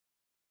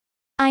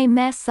 I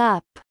mess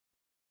up.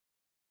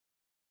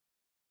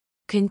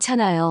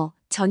 괜찮아요.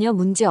 전혀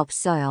문제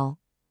없어요.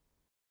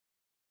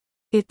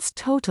 It's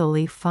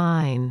totally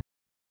fine.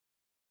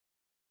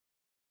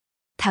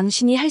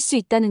 당신이 할 수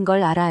있다는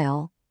걸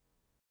알아요.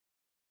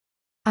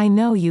 I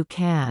know you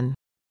can.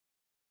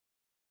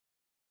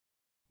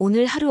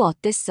 오늘 하루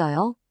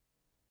어땠어요?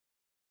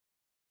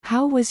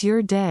 How was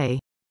your day?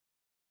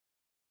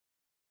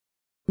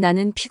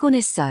 나는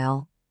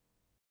피곤했어요.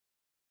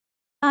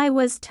 I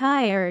was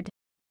tired.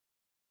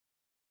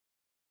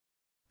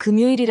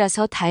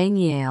 금요일이라서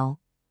다행이에요.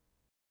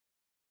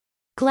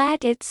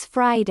 Glad it's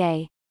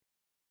Friday.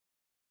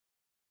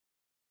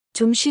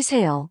 좀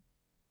쉬세요.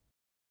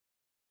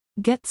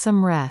 Get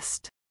some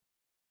rest.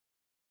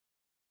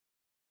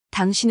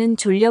 당신은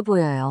졸려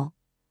보여요.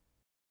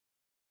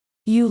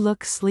 You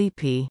look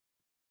sleepy.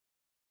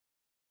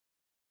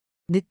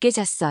 늦게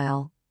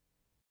잤어요.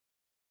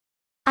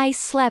 I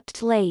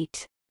slept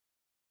late.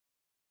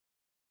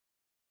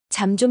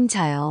 잠 좀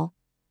자요.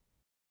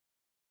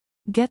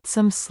 Get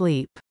some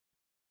sleep.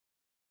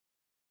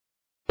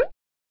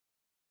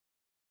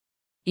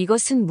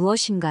 이것은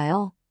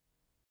무엇인가요?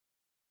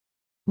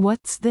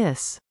 What's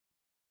this?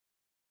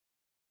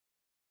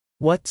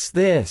 What's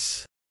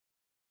this?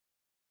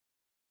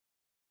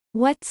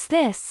 What's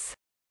this?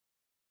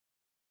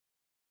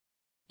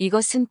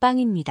 이것은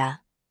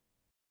빵입니다.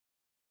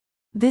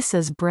 This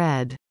is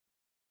bread.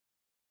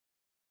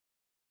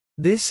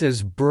 This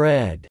is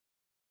bread.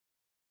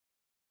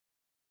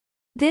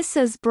 This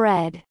is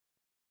bread.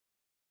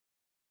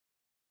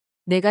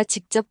 내가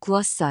직접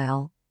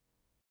구웠어요.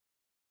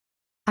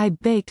 I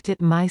baked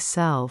it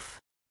myself.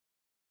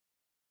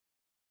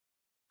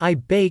 I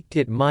baked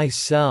it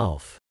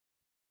myself.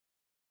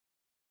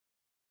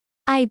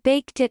 I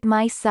baked it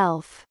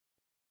myself.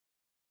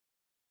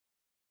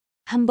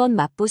 한번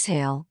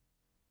맛보세요.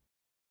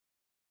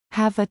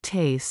 Have a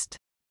taste.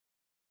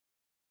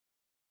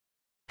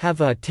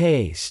 Have a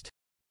taste.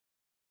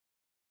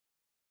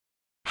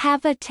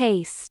 Have a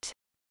taste.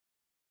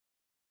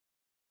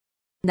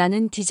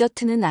 나는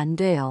디저트는 안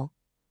돼요.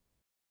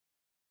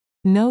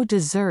 No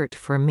dessert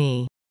for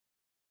me.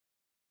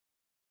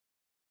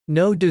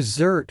 No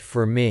dessert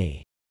for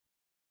me.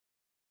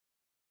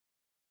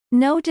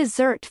 No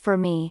dessert for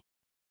me.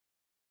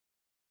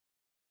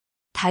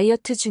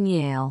 다이어트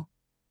중이에요.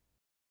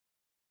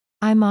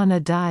 I'm on a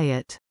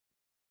diet.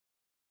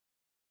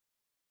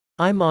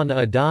 I'm on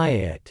a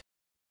diet.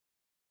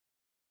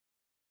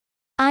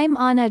 I'm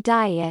on a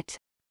diet.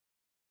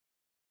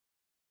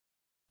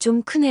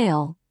 좀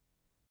크네요.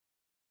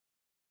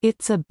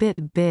 It's a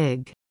bit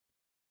big.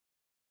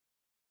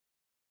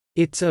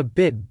 It's a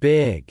bit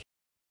big.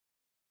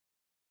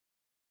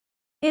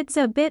 It's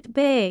a bit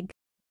big.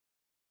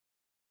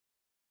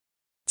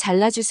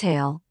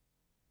 잘라주세요.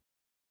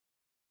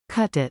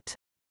 Cut it.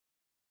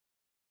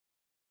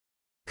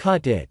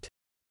 Cut it.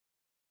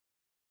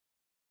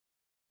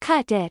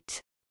 Cut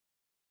it.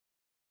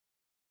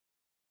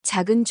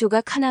 작은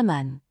조각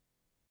하나만.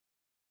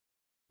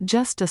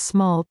 Just a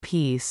small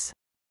piece.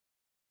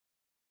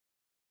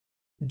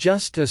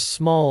 Just a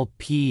small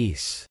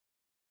piece.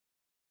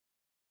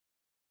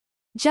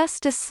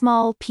 Just a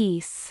small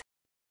piece.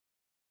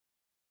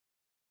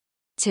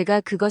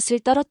 제가 그것을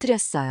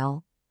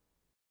떨어뜨렸어요.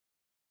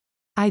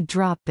 I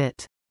drop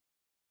it.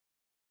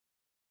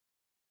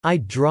 I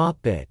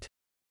drop it.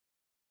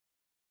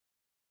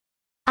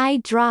 I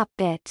drop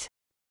it.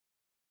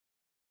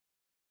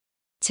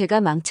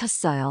 제가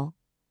망쳤어요.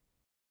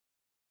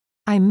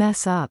 I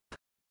mess up.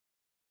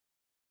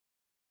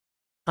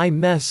 I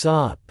mess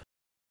up.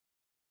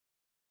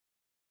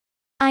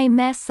 I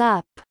mess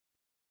up.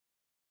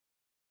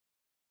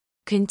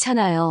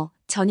 괜찮아요.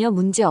 전혀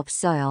문제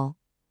없어요.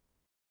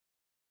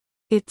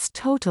 It's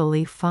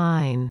totally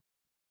fine.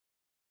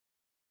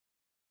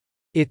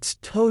 It's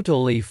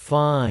totally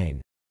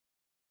fine.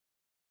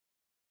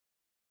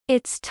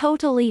 It's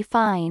totally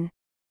fine.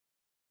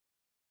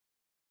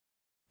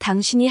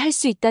 당신이 할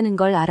수 있다는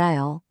걸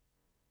알아요.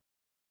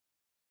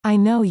 I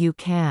know you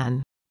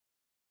can.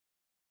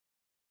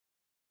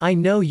 I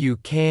know you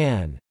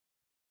can.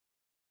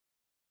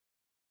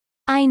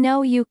 I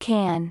know you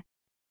can.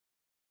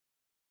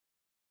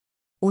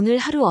 오늘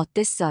하루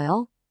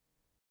어땠어요?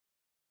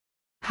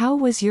 How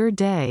was your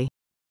day?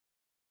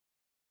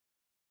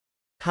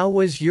 How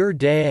was your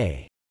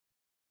day?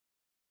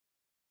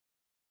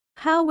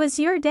 How was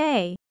your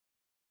day?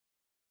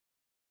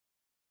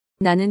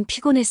 나는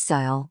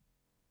피곤했어요.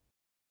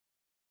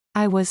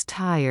 I was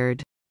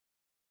tired.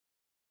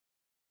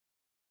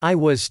 I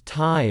was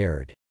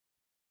tired.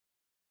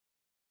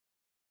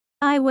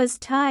 I was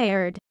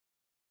tired.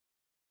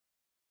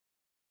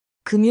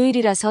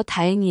 금요일이라서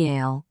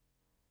다행이에요.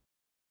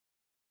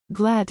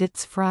 Glad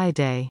it's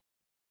Friday.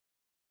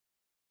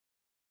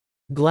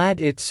 Glad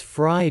it's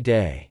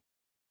Friday.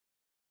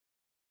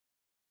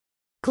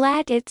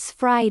 Glad it's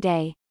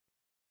Friday.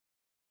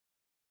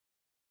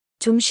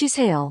 좀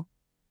쉬세요.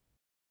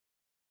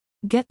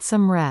 Get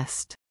some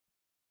rest.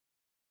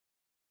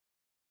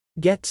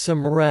 Get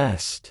some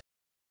rest.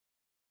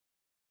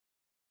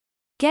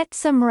 Get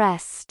some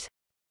rest.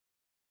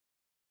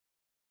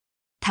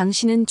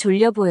 당신은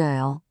졸려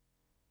보여요.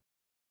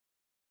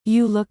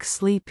 You look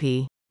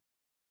sleepy.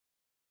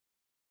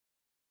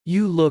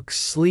 You look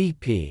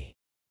sleepy.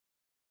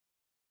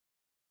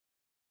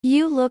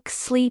 You look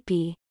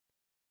sleepy.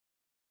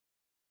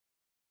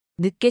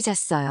 늦게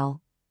잤어요.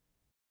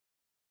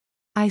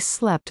 I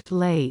slept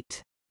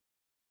late.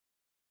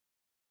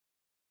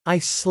 I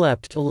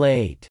slept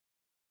late.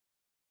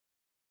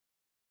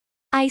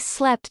 I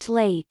slept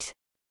late.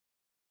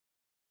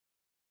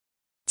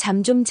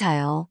 잠 좀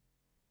자요.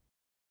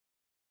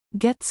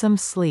 Get some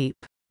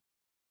sleep.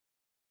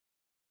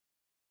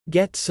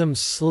 Get some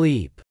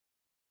sleep.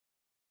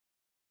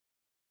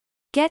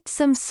 Get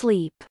some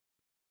sleep.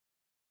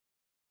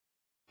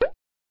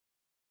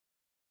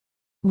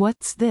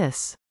 What's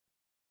this?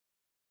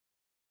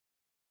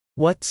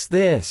 What's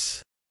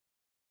this?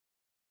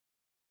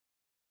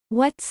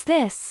 What's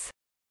this?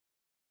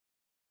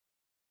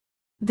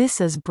 This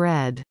is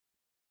bread.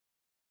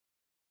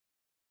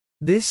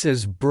 This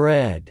is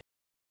bread.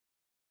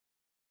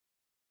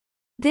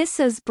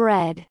 This is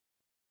bread.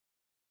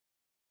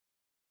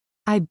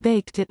 I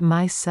baked it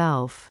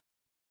myself.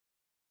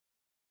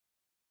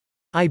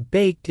 I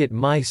baked it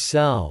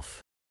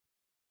myself.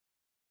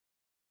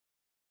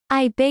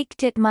 I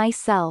baked it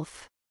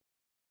myself.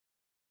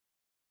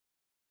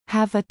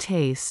 Have a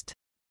taste.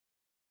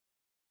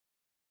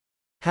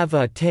 Have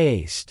a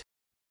taste.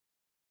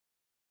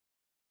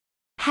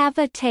 Have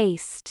a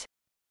taste.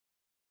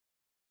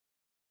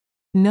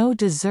 No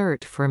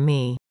dessert for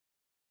me.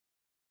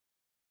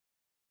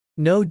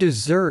 No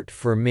dessert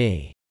for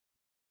me.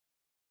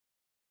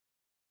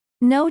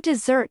 No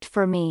dessert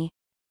for me.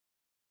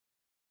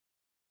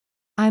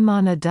 I'm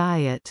on a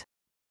diet.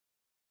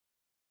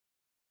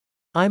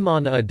 I'm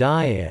on a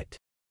diet.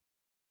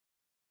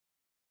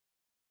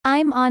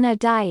 I'm on a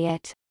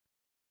diet.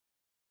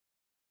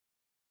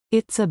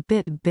 It's a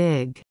bit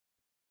big.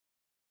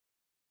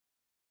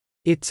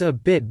 It's a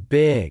bit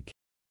big.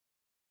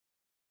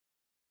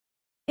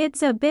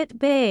 It's a bit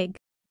big.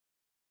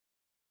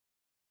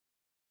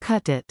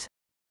 Cut it.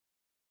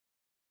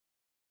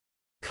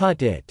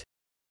 Cut it.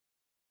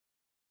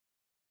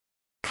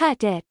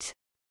 Cut it.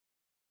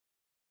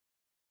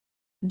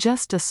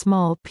 Just a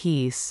small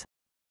piece.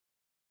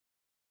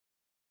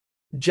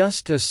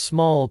 Just a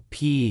small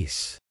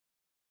piece.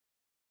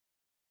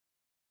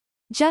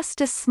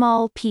 Just a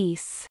small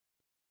piece.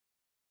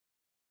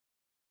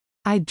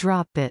 I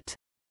drop it.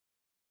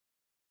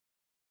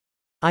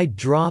 I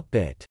drop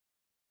it.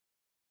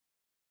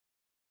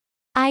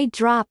 I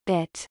drop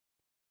it.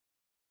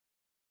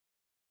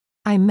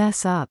 I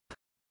mess up.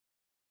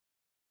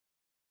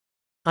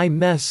 I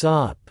mess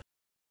up.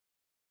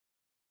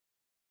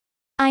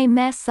 I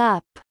mess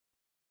up.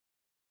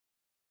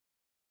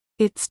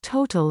 It's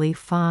totally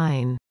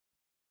fine.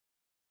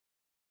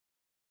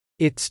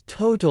 It's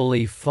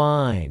totally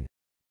fine.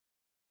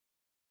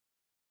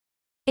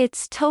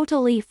 It's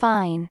totally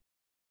fine.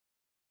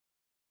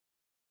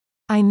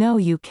 I know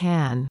you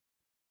can.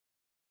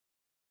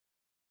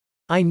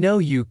 I know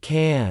you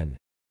can.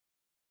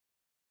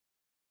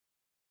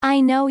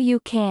 I know you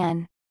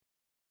can.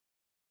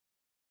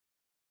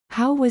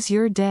 How was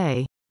your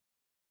day?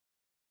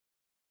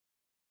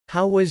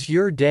 How was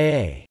your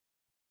day?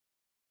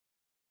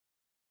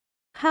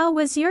 How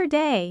was your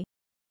day?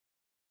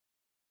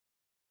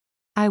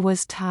 I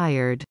was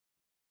tired.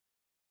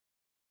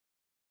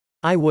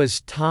 I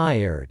was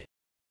tired.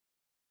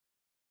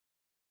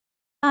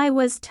 I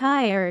was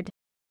tired.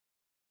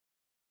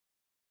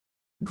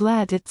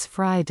 Glad it's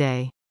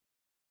Friday.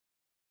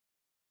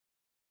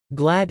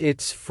 Glad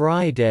it's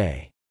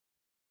Friday.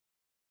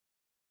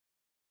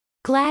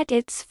 Glad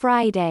it's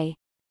Friday.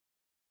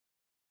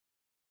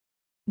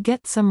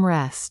 Get some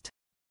rest.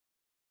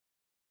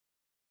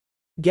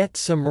 Get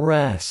some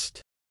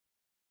rest.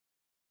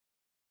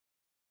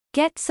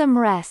 Get some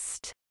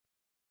rest.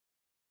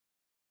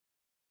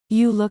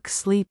 You look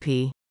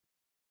sleepy.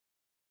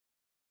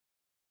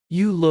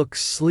 You look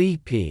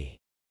sleepy.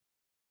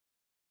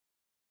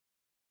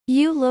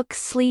 You look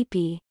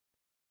sleepy.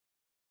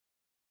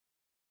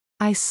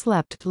 I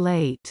slept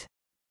late.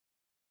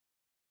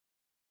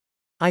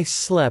 I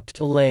slept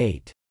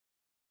late.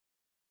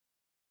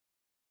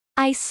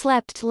 I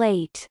slept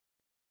late.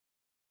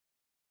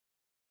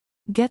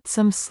 Get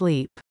some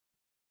sleep.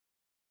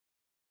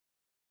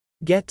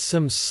 Get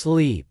some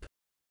sleep.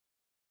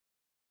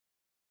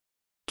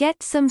 Get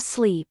some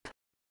sleep.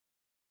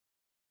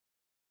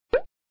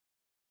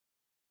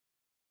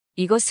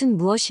 이것은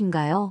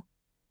무엇인가요?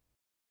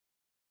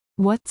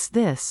 What's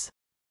this?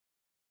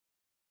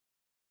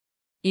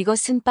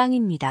 이것은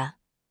빵입니다.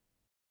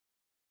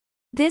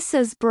 This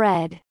is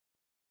bread.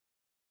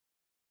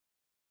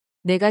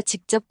 내가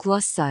직접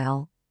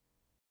구웠어요.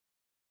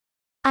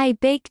 I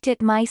baked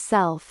it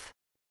myself.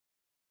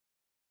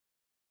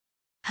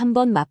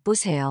 한번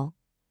맛보세요.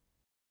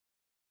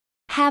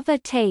 Have a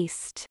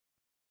taste.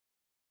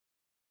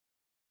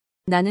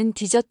 나는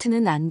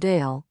디저트는 안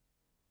돼요.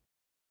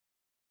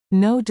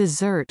 No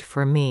dessert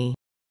for me.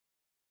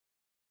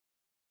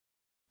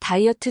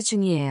 다이어트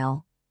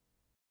중이에요.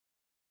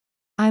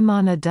 I'm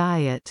on a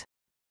diet.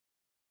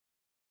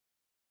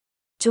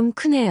 좀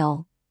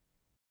크네요.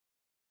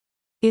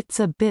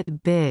 It's a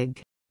bit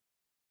big.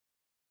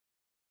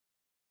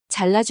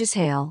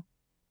 잘라주세요.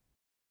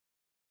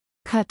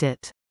 Cut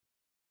it.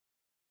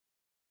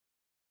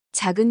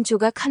 작은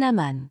조각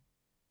하나만.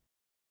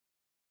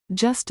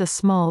 Just a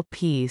small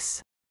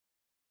piece.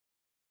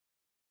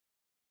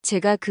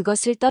 제가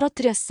그것을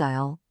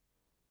떨어뜨렸어요.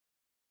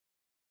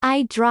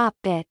 I drop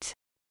it.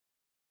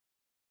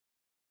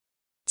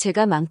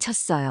 제가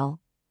망쳤어요.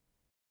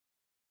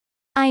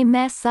 I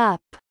mess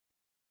up.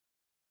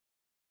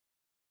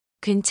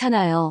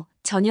 괜찮아요.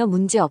 전혀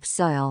문제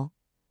없어요.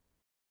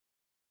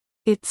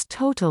 It's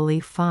totally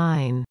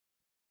fine.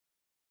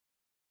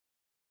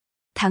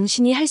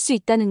 당신이 할 수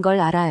있다는 걸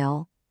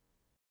알아요.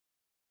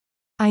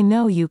 I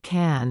know you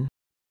can.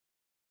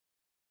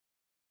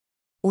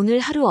 오늘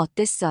하루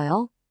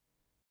어땠어요?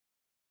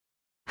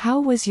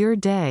 How was your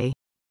day?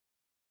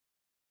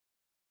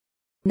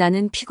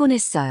 나는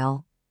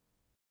피곤했어요.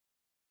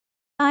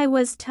 I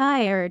was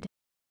tired.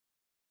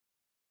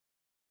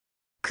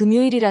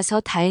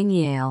 금요일이라서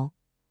다행이에요.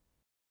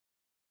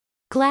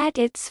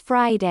 Glad it's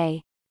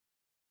Friday.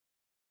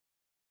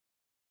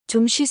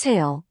 좀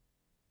쉬세요.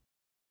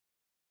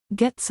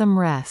 Get some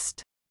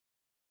rest.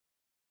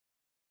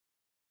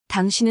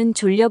 당신은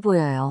졸려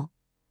보여요.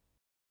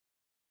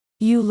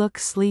 You look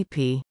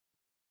sleepy.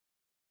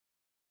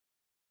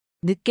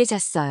 늦게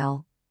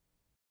잤어요.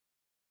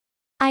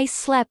 I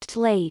slept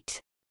late.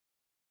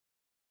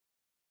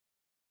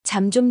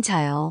 잠 좀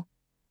자요.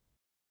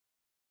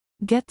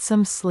 Get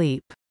some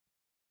sleep.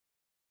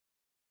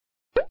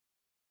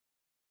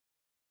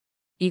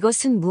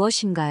 이것은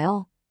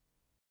무엇인가요?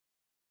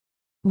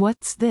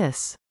 What's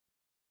this?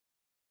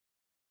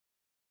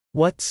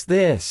 What's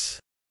this?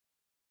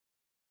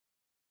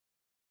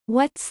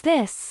 What's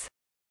this?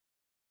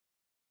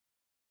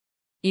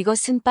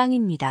 이것은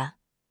빵입니다.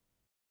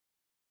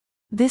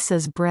 This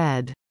is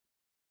bread.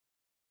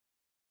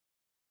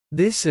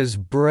 This is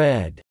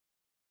bread.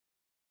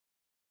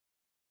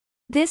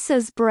 This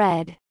is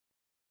bread.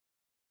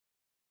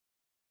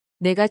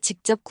 내가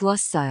직접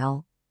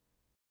구웠어요.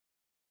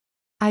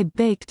 I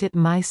baked it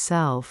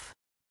myself.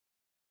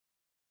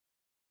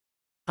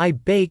 I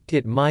baked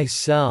it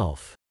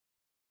myself.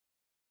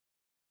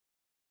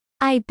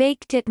 I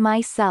baked it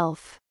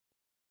myself.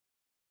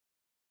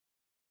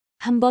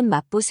 한번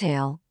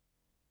맛보세요.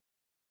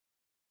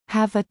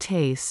 Have a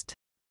taste.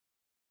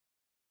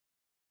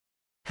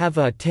 Have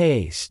a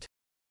taste.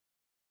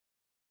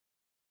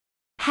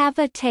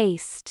 Have a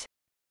taste.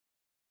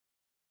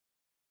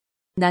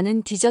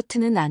 나는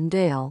디저트는 안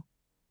돼요.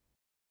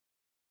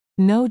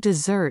 No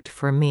dessert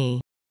for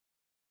me.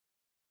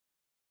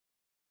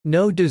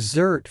 No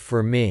dessert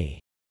for me.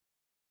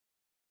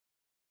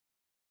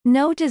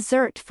 No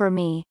dessert for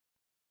me.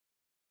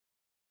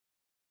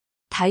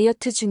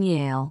 다이어트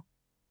중이에요.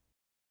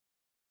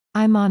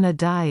 I'm on a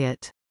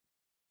diet.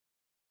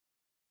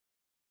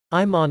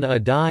 I'm on a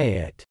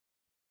diet.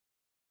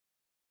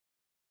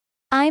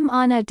 I'm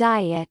on a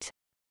diet.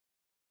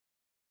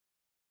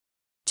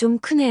 좀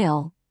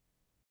크네요.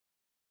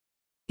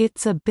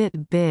 It's a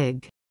bit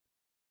big.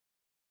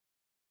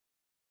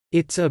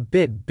 It's a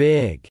bit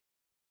big.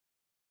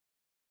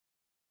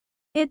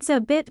 It's a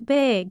bit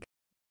big.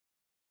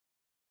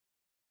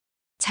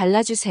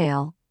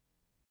 잘라주세요.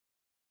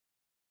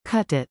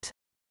 Cut it.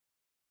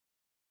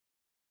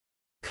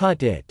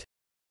 Cut it.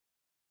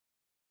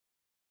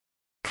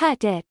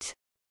 Cut it.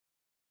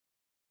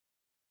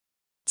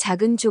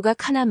 작은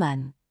조각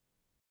하나만.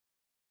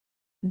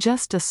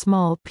 Just a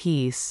small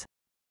piece.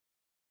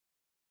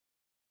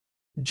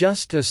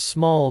 Just a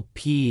small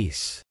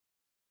piece.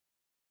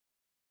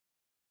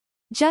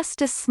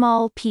 Just a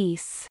small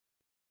piece.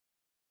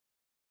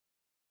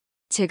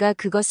 제가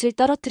그것을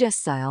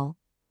떨어뜨렸어요.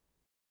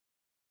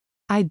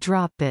 I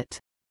drop it.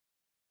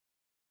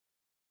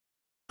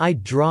 I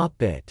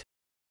drop it.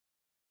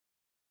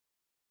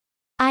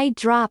 I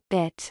drop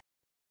it.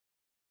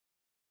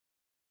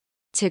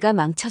 제가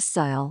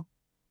망쳤어요.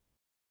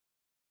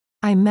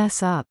 I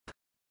mess up.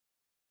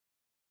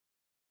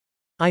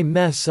 I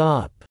mess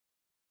up.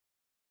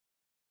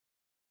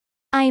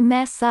 I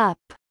mess up.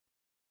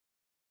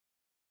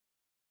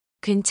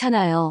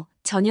 괜찮아요.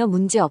 전혀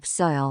문제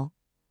없어요.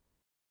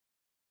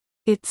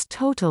 It's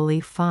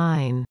totally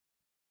fine.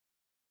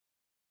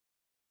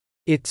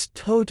 It's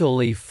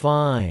totally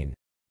fine.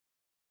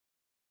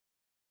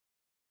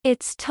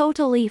 It's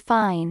totally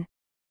fine.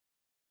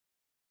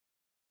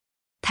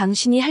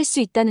 당신이 할 수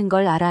있다는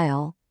걸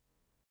알아요.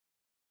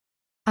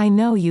 I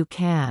know you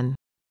can.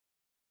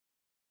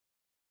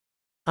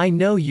 I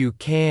know you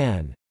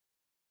can.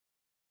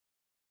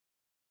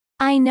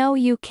 I know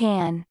you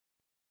can.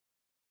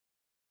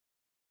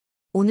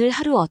 오늘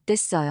하루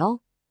어땠어요?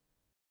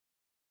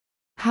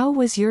 How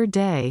was your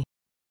day?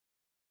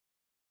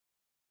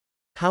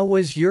 How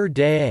was your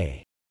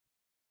day?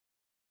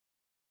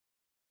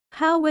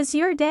 How was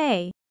your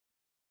day?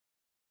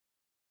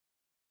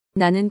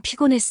 나는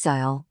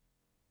피곤했어요.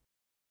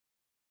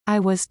 I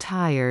was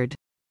tired.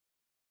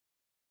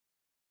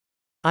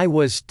 I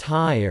was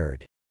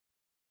tired.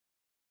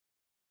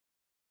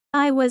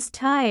 I was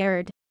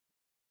tired.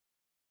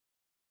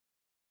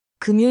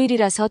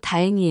 금요일이라서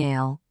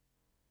다행이에요.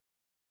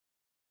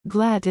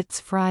 Glad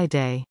it's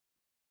Friday.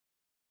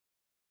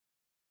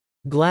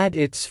 Glad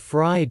it's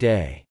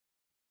Friday.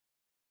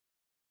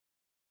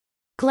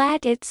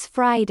 Glad it's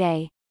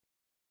Friday.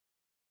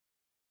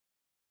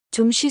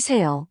 좀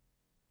쉬세요.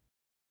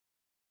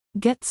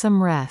 Get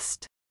some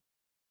rest.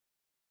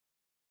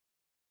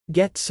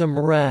 Get some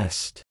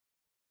rest.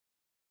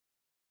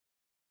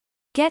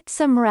 Get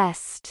some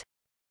rest.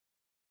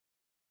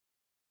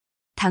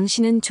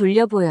 당신은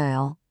졸려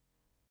보여요.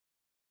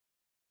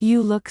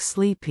 You look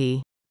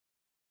sleepy.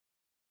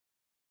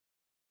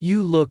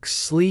 You look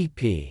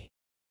sleepy.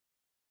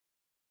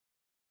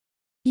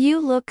 You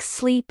look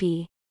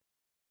sleepy.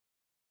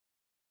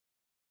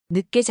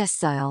 늦게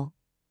잤어요.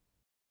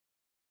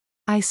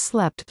 I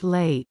slept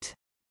late.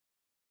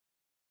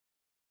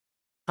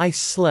 I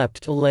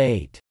slept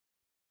late.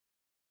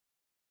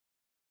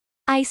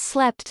 I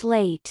slept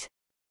late.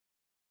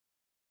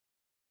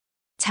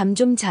 잠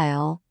좀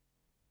자요.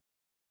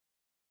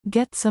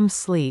 Get some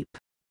sleep.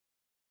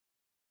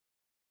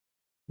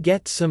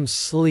 Get some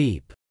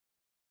sleep.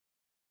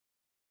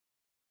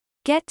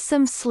 Get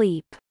some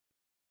sleep.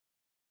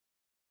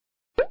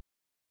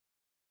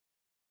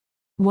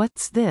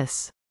 What's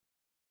this?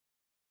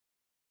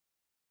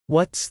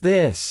 What's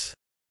this?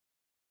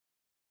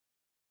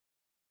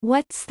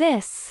 What's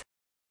this?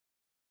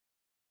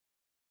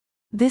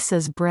 This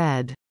is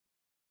bread.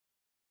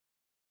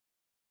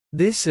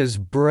 This is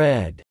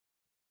bread.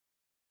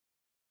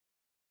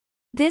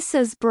 This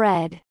is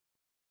bread.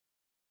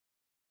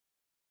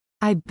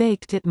 I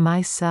baked it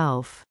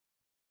myself.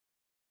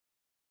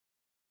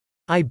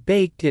 I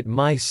baked it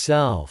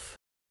myself.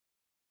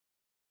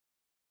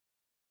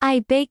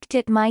 I baked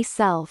it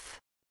myself.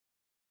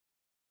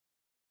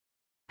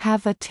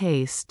 Have a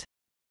taste.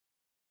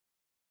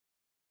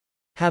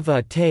 Have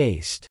a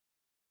taste.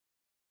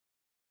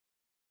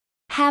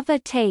 Have a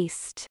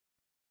taste.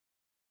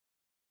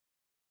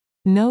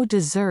 No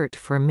dessert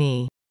for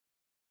me.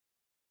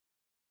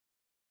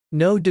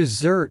 No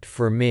dessert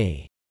for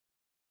me.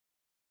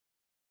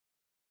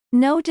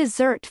 No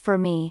dessert for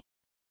me.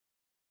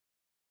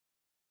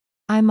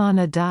 I'm on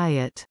a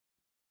diet.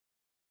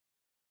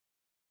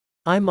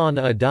 I'm on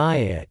a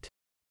diet.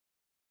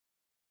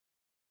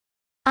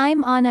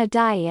 I'm on a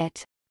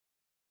diet.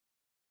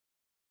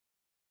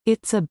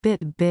 It's a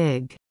bit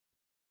big.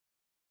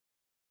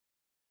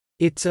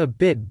 It's a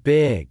bit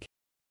big.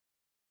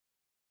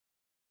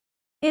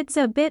 It's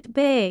a bit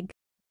big.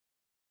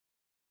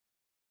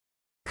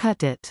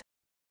 Cut it.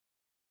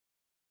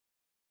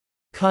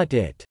 Cut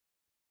it.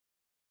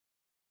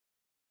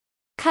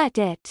 Cut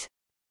it.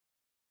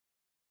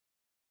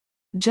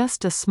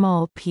 Just a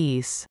small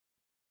piece.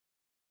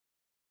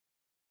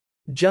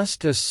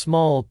 Just a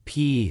small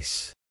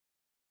piece.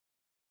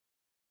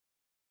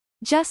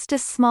 Just a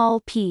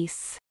small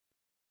piece.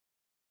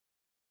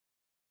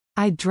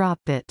 I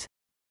drop it.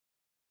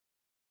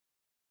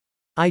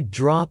 I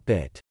drop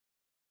it.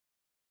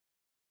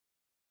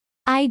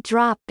 I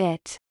drop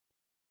it.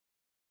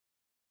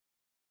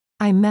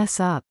 I mess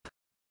up.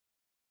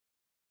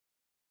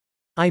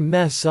 I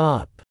mess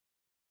up.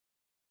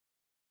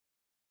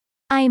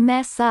 I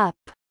mess up.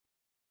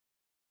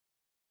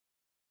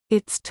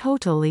 It's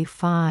totally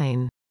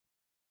fine.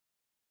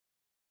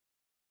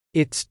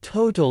 It's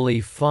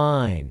totally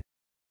fine.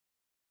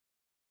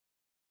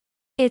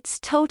 It's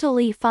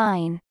totally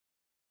fine.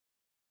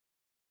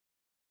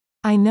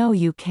 I know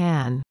you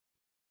can.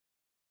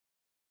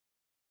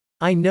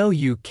 I know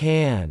you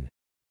can.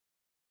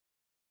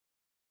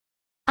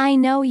 I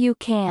know you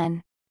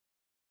can.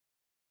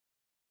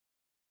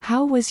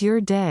 How was your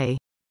day?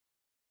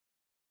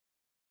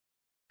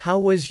 How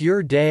was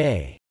your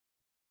day?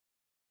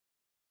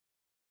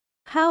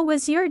 How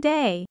was your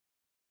day?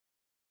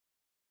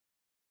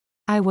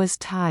 I was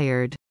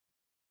tired.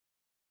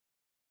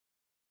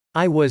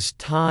 I was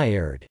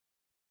tired.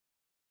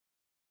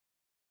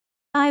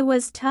 I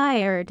was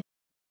tired.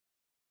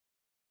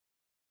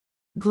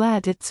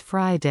 Glad it's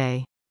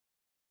Friday.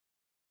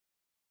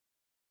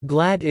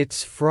 Glad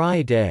it's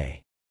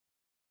Friday.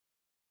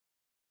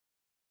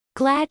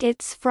 Glad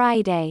it's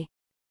Friday.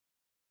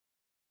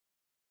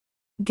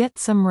 Get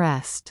some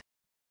rest.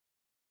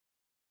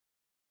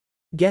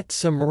 Get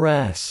some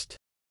rest.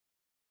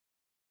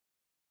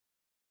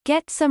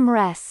 Get some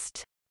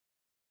rest.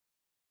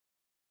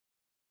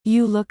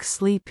 You look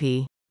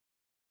sleepy.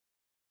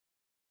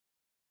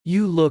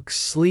 You look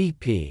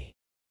sleepy.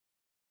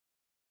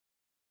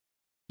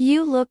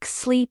 You look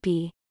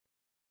sleepy.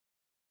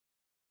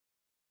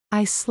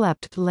 I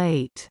slept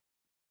late.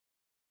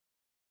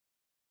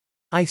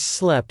 I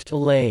slept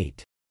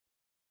late.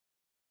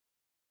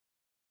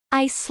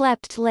 I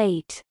slept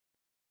late.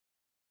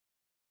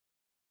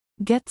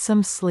 Get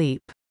some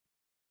sleep.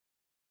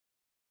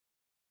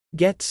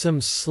 Get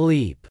some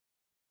sleep.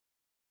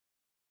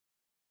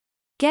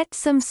 Get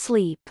some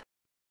sleep.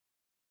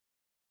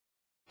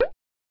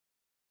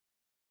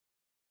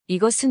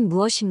 이것은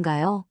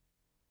무엇인가요?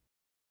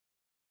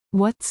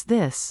 What's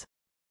this?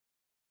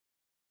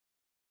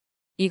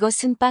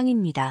 이것은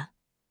빵입니다.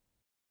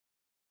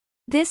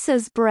 This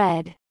is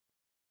bread.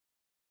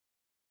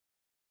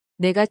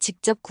 내가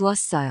직접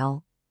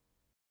구웠어요.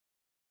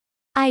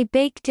 I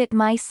baked it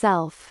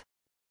myself.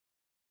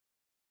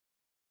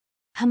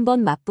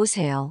 한번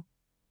맛보세요.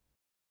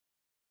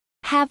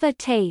 Have a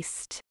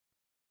taste.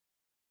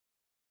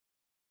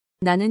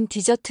 나는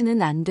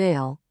디저트는 안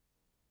돼요.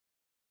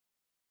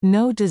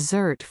 No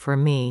dessert for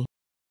me.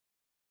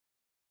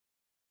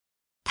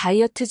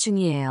 다이어트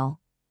중이에요.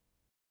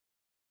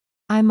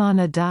 I'm on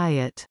a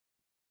diet.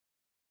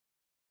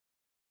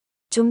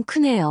 좀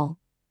크네요.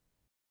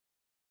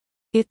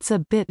 It's a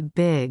bit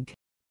big.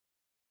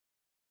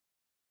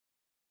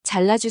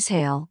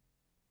 잘라주세요.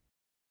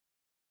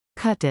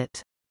 Cut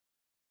it.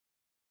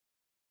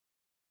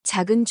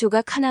 작은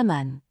조각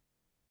하나만.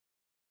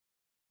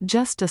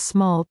 Just a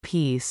small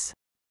piece.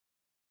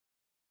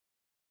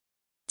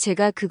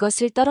 제가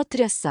그것을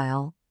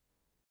떨어뜨렸어요.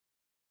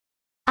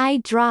 I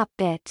drop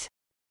it.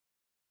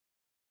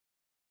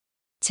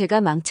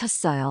 제가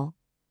망쳤어요.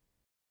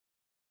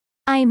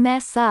 I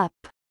mess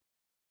up.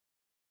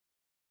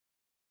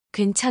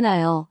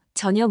 괜찮아요.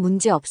 전혀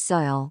문제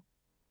없어요.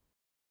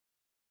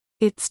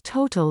 It's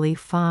totally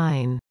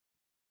fine.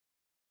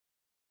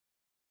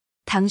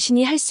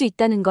 당신이 할 수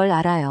있다는 걸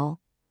알아요.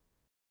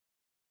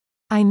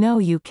 I know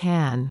you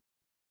can.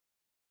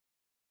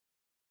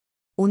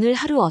 오늘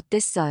하루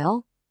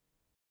어땠어요?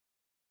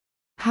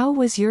 How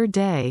was your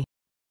day?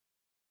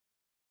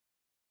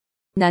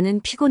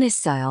 나는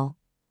피곤했어요.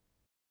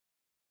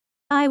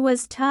 I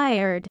was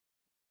tired.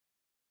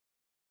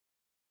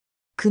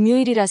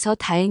 금요일이라서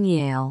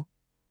다행이에요.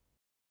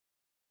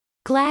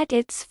 Glad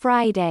it's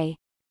Friday.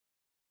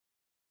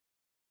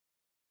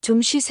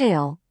 좀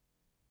쉬세요.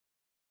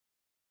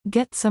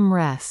 Get some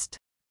rest.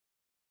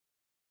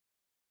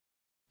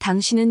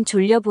 당신은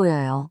졸려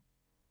보여요.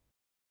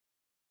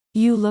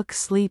 You look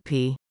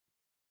sleepy.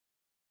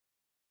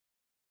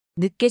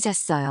 늦게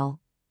잤어요.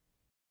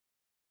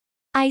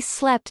 I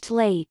slept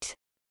late.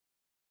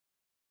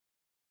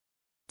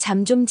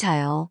 잠 좀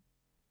자요.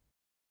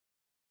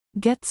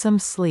 Get some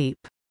sleep.